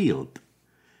magnetic field.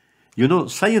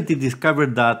 Scientists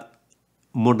discovered that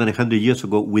more than 100 years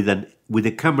ago with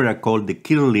a camera called the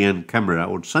Kirlian camera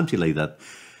or something like that.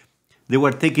 They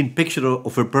were taking pictures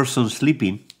of a person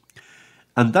sleeping,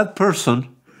 and that person,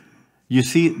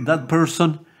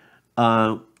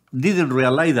 didn't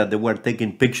realize that they were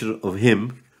taking pictures of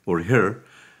him or her,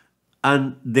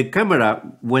 and the camera,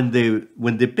 when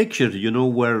the pictures,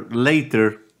 were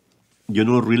later,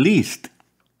 released,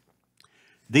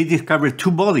 they discovered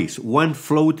two bodies, one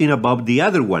floating above the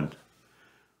other one.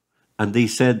 And they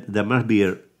said there must be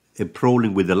a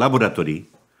problem with the laboratory.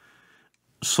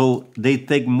 So they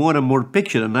take more and more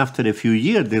pictures, and after a few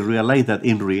years, they realize that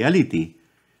in reality,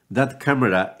 that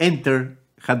camera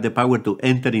had the power to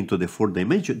enter into the fourth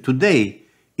dimension. Today,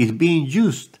 it's being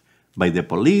used by the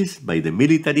police, by the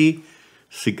military,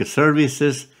 secret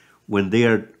services, when they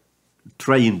are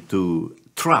trying to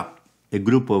trap a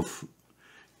group of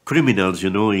criminals,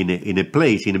 in a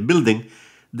place, in a building.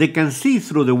 They can see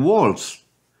through the walls,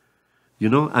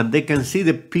 and they can see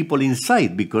the people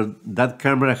inside because that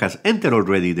camera has entered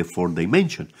already the fourth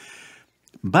dimension.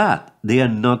 But they are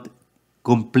not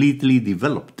completely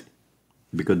developed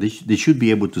because they should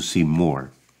be able to see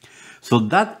more. So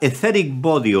that etheric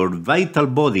body or vital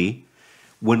body,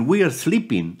 when we are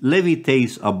sleeping,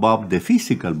 levitates above the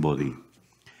physical body.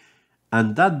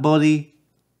 And that body,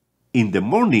 in the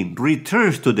morning,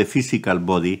 returns to the physical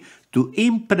body to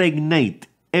impregnate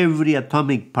every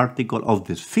atomic particle of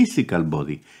this physical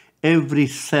body, every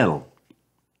cell.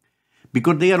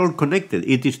 Because they are all connected.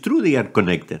 It is true they are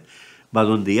connected. But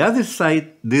on the other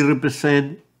side, they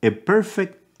represent a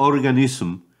perfect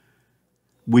organism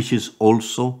which is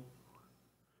also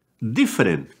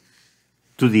different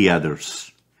to the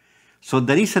others. So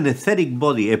there is an etheric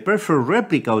body, a perfect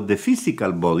replica of the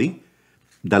physical body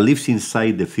that lives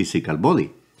inside the physical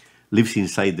body, lives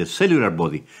inside the cellular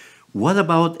body. What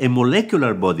about a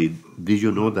molecular body? Did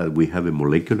you know that we have a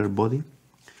molecular body?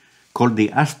 Called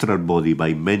the astral body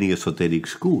by many esoteric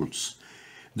schools.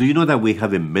 Do you know that we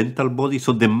have a mental body?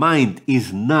 So the mind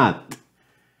is not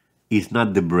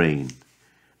the brain.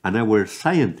 And our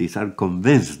scientists are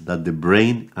convinced that the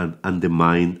brain and the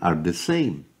mind are the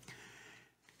same.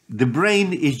 The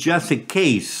brain is just a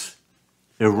case,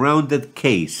 a rounded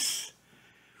case,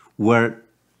 where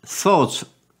thoughts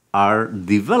are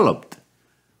developed,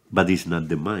 but it's not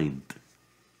the mind.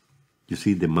 You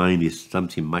see, the mind is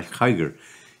something much higher.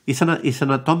 It's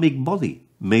an atomic body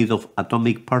made of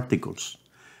atomic particles.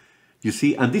 You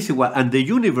see, and this is what, and the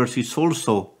universe is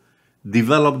also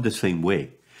developed the same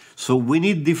way. So we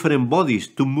need different bodies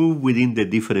to move within the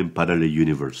different parallel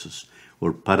universes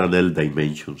or parallel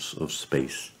dimensions of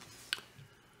space.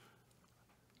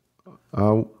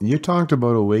 You talked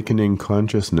about awakening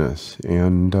consciousness,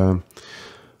 and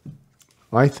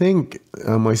I think,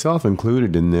 myself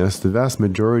included in this, the vast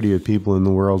majority of people in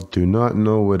the world do not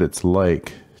know what it's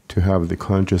like to have the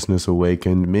consciousness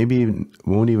awakened, maybe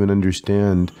won't even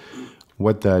understand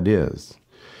what that is.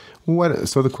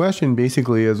 So the question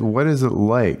basically is, what is it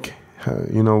like?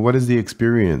 What is the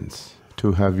experience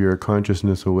to have your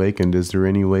consciousness awakened? Is there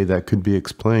any way that could be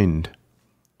explained?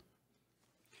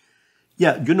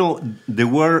 Yeah, the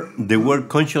word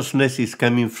consciousness is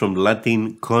coming from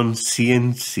Latin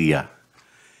conscientia.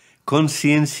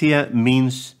 Conscientia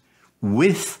means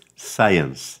with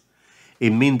science.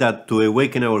 It means that to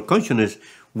awaken our consciousness,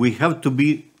 we have to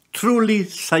be truly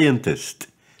scientist.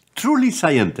 Truly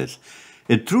scientist.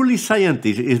 A truly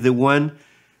scientist is the one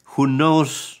who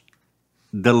knows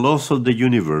the laws of the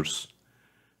universe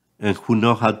and who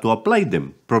knows how to apply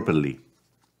them properly.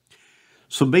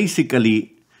 So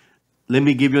basically, let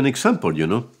me give you an example,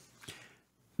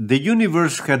 The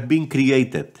universe had been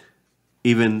created.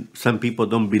 Even some people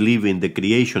don't believe in the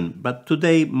creation, but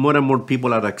today more and more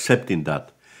people are accepting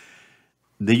that.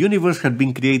 The universe had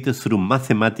been created through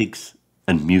mathematics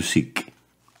and music.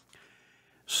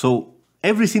 So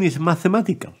everything is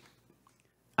mathematical,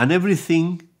 and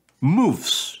everything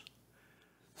moves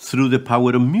through the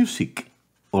power of music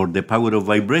or the power of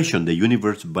vibration. The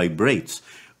universe vibrates.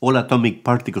 All atomic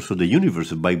particles of the universe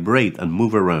vibrate and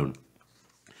move around.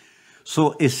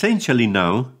 So essentially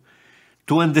now,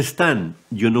 to understand,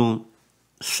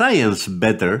 science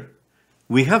better,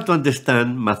 we have to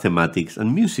understand mathematics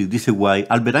and music. This is why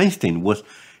Albert Einstein was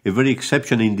a very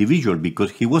exceptional individual,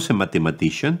 because he was a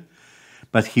mathematician,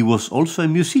 but he was also a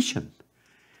musician.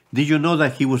 Did you know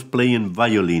that he was playing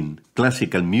violin,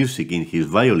 classical music in his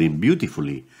violin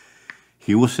beautifully?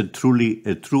 He was a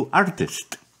true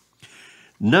artist.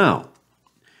 Now,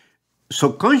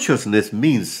 so consciousness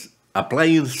means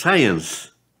applying science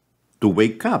to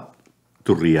wake up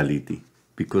to reality,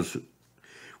 because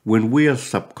when we are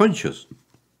subconscious,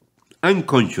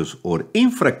 unconscious, or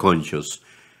infraconscious,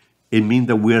 it means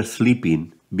that we are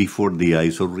sleeping before the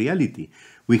eyes of reality.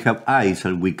 We have eyes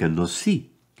and we cannot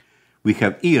see. We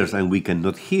have ears and we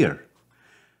cannot hear.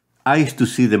 Eyes to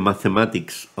see the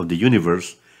mathematics of the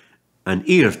universe, and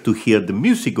ears to hear the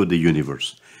music of the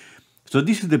universe. So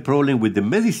this is the problem with the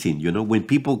medicine, when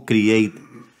people create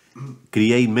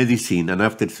medicine, and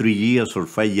after 3 years or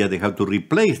 5 years they have to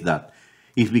replace that.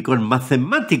 It's because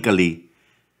mathematically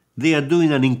they are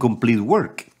doing an incomplete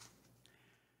work.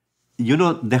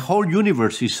 The whole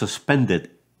universe is suspended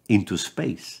into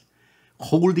space,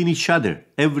 holding each other.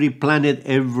 Every planet,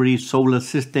 every solar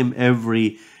system,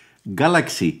 every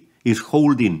galaxy is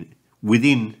holding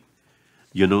within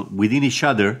each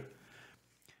other.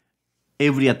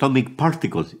 Every atomic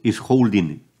particle is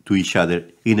holding to each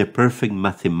other in a perfect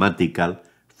mathematical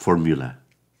formula.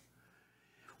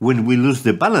 When we lose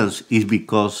the balance, it's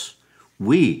because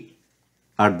we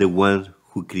are the ones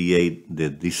who create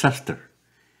the disaster.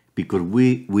 Because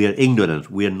we are ignorant,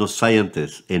 we are not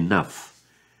scientists enough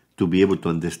to be able to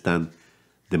understand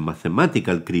the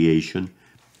mathematical creation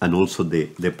and also the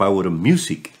power of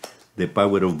music, the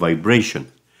power of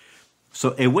vibration.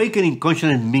 So awakening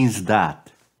consciousness means that.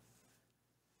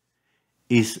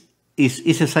 It's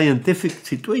a scientific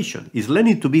situation. It's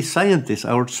learning to be scientists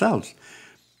ourselves.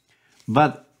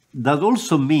 But that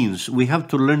also means we have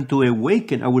to learn to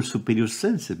awaken our superior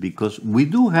senses, because we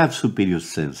do have superior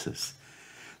senses.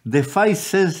 The 5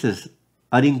 senses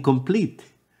are incomplete.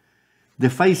 The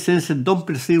 5 senses don't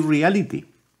perceive reality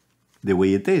the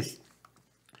way it is.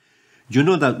 You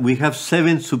know that we have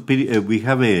 7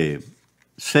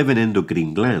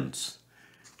 endocrine glands,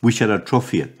 which are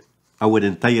atrophied. Our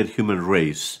entire human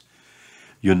race,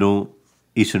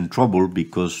 is in trouble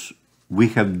because we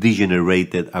have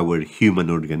degenerated our human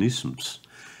organisms.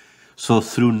 So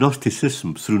through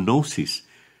Gnosticism, through Gnosis,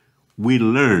 we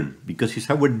learn, because it's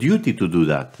our duty to do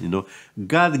that.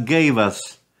 God gave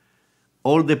us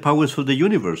all the powers of the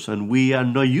universe, and we are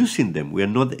not using them. We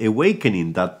are not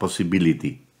awakening that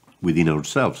possibility within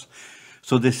ourselves.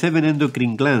 So the 7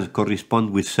 endocrine glands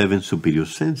correspond with 7 superior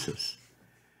senses.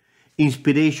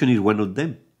 Inspiration is one of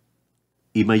them.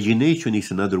 Imagination is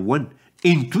another one.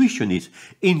 Intuition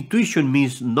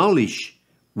means knowledge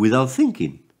without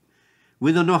thinking.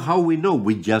 We don't know how we know,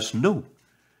 we just know.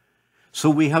 So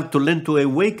we have to learn to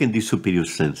awaken these superior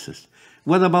senses.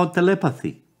 What about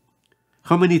telepathy?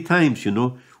 How many times,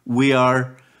 we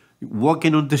are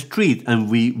walking on the street and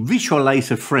we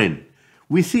visualize a friend.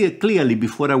 We see it clearly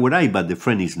before our eye, but the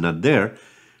friend is not there.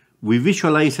 We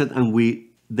visualize it, and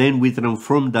then we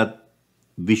transform that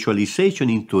visualization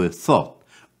into a thought.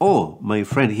 Oh, my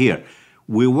friend here.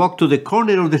 We walk to the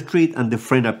corner of the street and the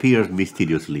friend appears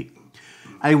mysteriously.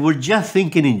 I was just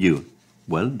thinking in you.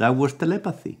 Well, that was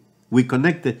telepathy. We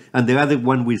connected, and the other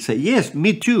one will say, yes,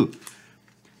 me too.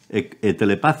 A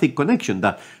telepathic connection.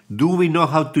 That, do we know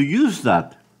how to use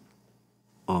that?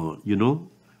 You know,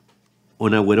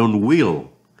 on our own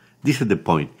will. This is the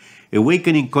point.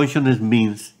 Awakening consciousness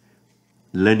means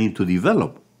learning to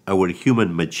develop our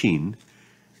human machine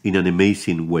in an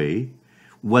amazing way,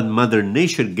 what Mother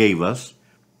Nature gave us,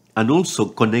 and also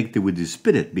connected with the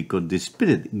Spirit, because the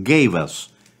Spirit gave us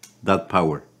that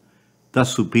power, that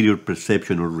superior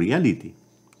perception of reality.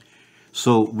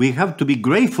 So we have to be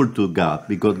grateful to God,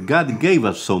 because God gave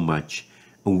us so much,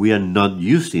 and we are not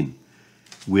using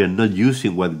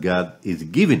what God is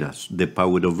giving us, the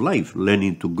power of life,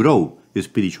 learning to grow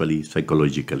spiritually,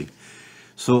 psychologically.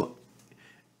 So,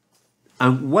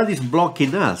 and what is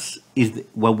blocking us is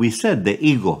what we said, the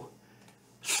ego,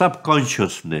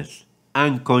 subconsciousness,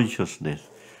 unconsciousness.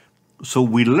 So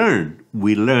we learn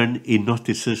in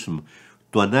Gnosticism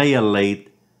to annihilate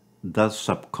that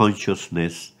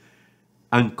subconsciousness,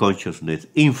 unconsciousness,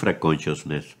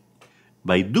 infraconsciousness.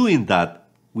 By doing that,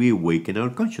 we awaken our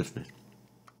consciousness.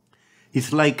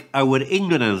 It's like our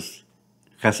ignorance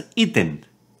has eaten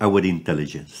our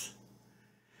intelligence.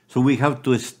 So we have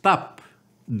to stop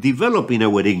developing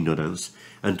our ignorance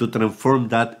and to transform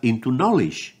that into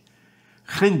knowledge,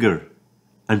 hunger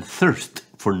and thirst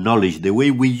for knowledge, the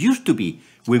way we used to be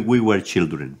when we were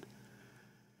children.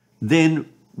 Then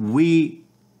we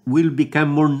will become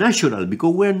more natural,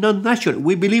 because we're not natural.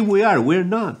 We believe we are, we're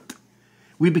not.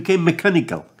 We became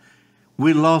mechanical.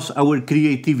 We lost our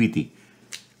creativity.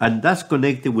 And that's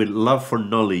connected with love for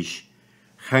knowledge,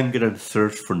 hunger and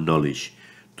thirst for knowledge,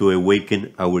 to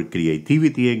awaken our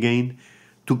creativity again,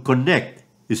 to connect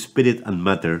spirit and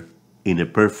matter in a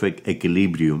perfect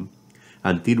equilibrium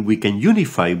until we can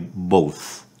unify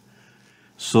both.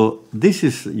 So this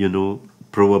is,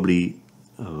 probably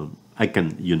I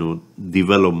can,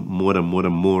 develop more and more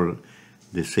and more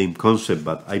the same concept,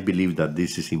 but I believe that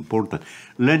this is important.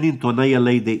 Learning to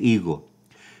annihilate the ego.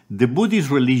 The Buddhist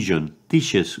religion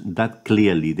teaches that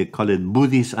clearly. They call it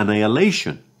Buddhist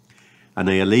annihilation.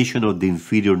 Annihilation of the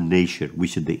inferior nature,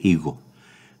 which is the ego.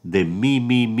 The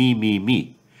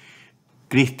me.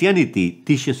 Christianity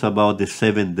teaches about the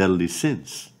 7 deadly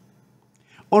sins.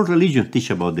 All religions teach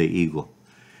about the ego.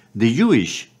 The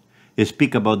Jewish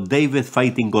speak about David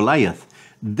fighting Goliath.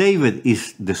 David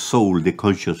is the soul, the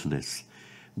consciousness.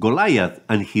 Goliath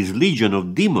and his legion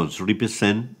of demons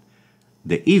represent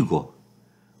the ego,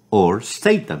 or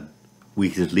Satan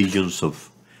with his legions of...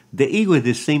 The ego is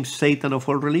the same Satan of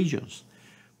all religions.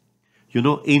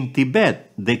 In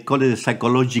Tibet, they call it the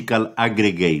psychological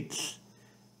aggregates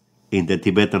in the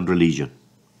Tibetan religion,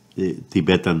 the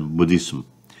Tibetan Buddhism.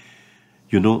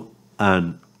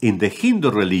 And in the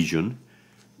Hindu religion,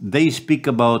 they speak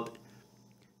about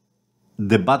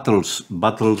the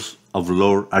battles of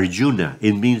Lord Arjuna.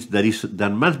 It means there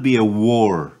must be a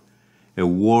war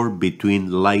between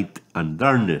light and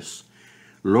darkness.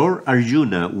 Lord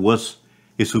Arjuna was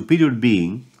a superior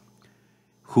being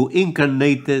who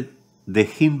incarnated the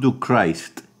Hindu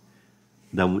Christ,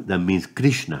 that means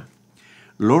Krishna.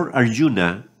 Lord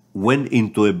Arjuna went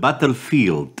into a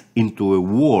battlefield, into a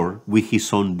war with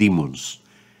his own demons.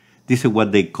 This is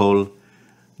what they call,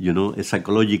 a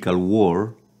psychological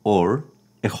war or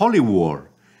a holy war.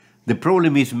 The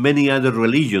problem is many other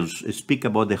religions speak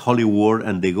about the holy war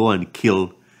and they go and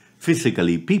kill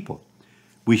physically people,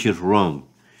 which is wrong.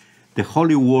 The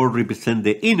holy war represents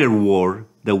the inner war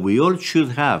that we all should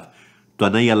have to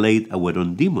annihilate our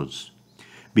own demons,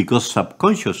 because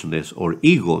subconsciousness or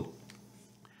ego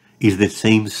is the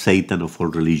same Satan of all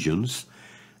religions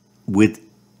with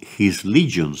his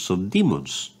legions of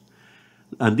demons.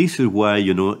 And this is why,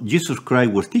 Jesus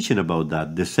Christ was teaching about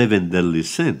that, the 7 deadly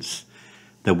sins,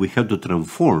 that we have to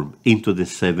transform into the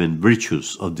 7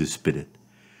 virtues of the Spirit.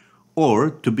 Or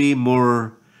to be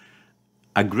more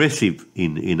aggressive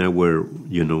in our,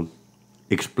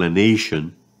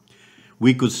 explanation,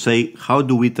 we could say, how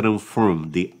do we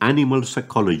transform the animal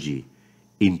psychology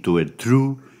into a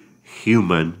true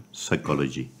human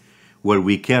psychology, where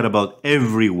we care about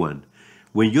everyone?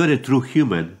 When you're a true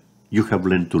human, you have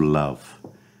learned to love.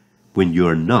 When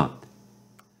you're not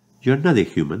a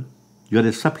human, you're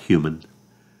a subhuman,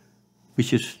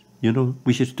 which is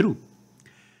true.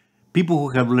 People who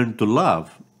have learned to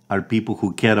love are people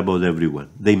who care about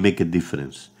everyone. They make a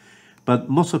difference. But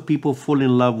most of people fall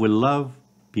in love with love.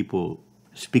 People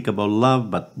speak about love,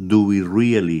 but do we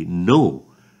really know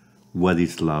what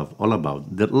is love all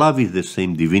about? That love is the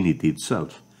same divinity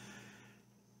itself.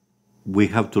 We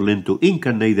have to learn to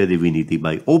incarnate the divinity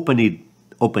by opening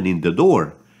opening the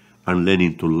door and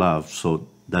learning to love, so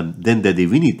then the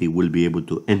divinity will be able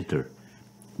to enter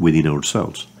within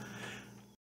ourselves.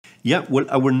 Yeah, well,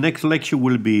 our next lecture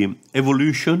will be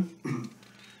evolution,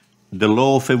 the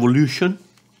law of evolution,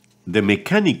 the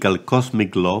mechanical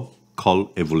cosmic law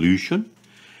called evolution,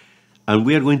 and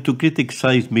we are going to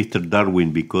criticize Mr.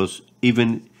 Darwin because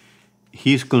even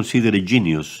he is considered a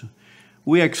genius.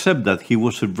 We accept that he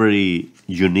was a very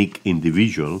unique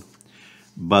individual,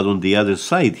 but on the other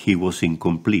side, he was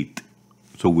incomplete.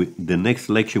 So the next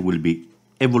lecture will be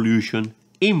evolution,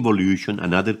 involution,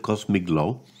 another cosmic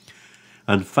law,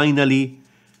 and finally,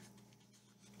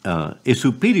 a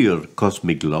superior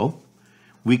cosmic law.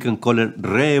 We can call it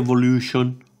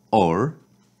re-evolution or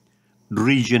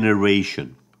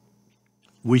regeneration,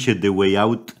 which is the way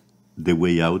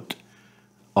out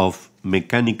of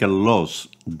mechanical laws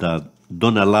that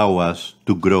don't allow us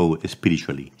to grow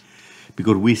spiritually.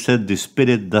 Because we said the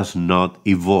spirit does not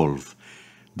evolve.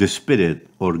 The spirit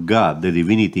or God, the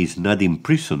divinity, is not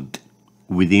imprisoned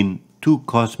within two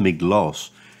cosmic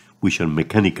laws which are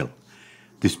mechanical.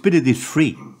 The spirit is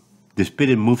free. The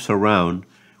spirit moves around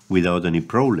without any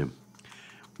problem.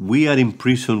 We are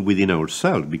imprisoned within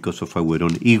ourselves because of our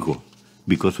own ego,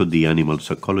 because of the animal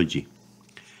psychology.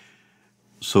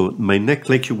 So my next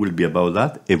lecture will be about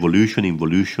that, evolution,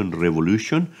 involution,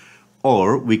 revolution,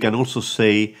 or we can also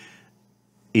say,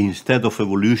 instead of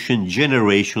evolution,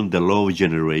 generation, the law of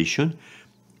generation,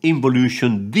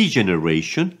 involution,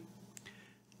 degeneration,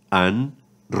 and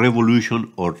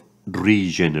revolution or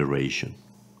regeneration.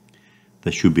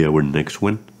 That should be our next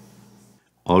one.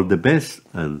 All the best,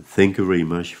 and thank you very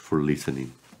much for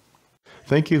listening.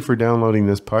 Thank you for downloading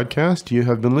this podcast. You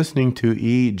have been listening to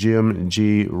E. Jim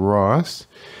G. Ross,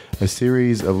 a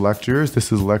series of lectures.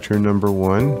 This is lecture number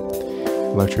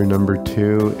 1. Lecture number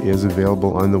 2 is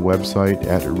available on the website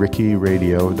at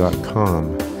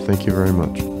rickyradio.com. Thank you very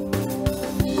much.